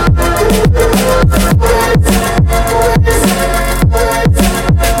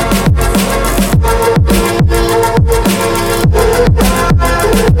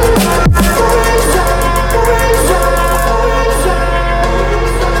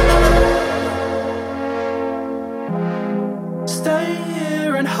me. Stay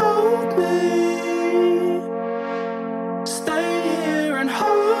here and hold me. Stay here and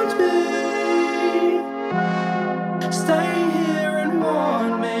hold me. Stay here and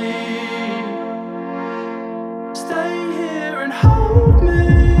warn me. Stay here and hold me.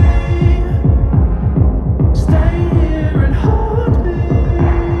 Stay here and hold me.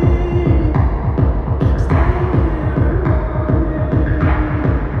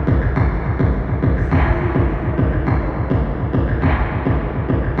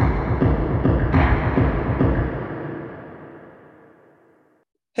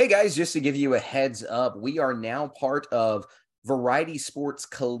 Hey guys, just to give you a heads up, we are now part of Variety Sports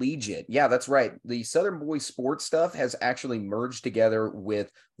Collegiate. Yeah, that's right. The Southern Boys sports stuff has actually merged together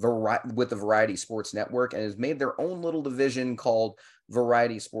with the Variety Sports Network and has made their own little division called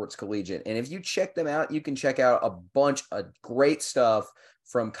Variety Sports Collegiate. And if you check them out, you can check out a bunch of great stuff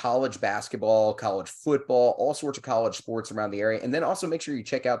from college basketball, college football, all sorts of college sports around the area. And then also make sure you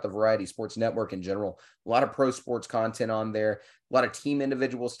check out the Variety Sports Network in general. A lot of pro sports content on there, a lot of team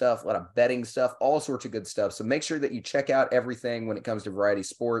individual stuff, a lot of betting stuff, all sorts of good stuff. So make sure that you check out everything when it comes to Variety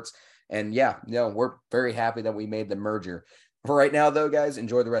Sports. And yeah, we're very happy that we made the merger. For right now, though, guys,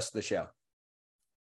 enjoy the rest of the show.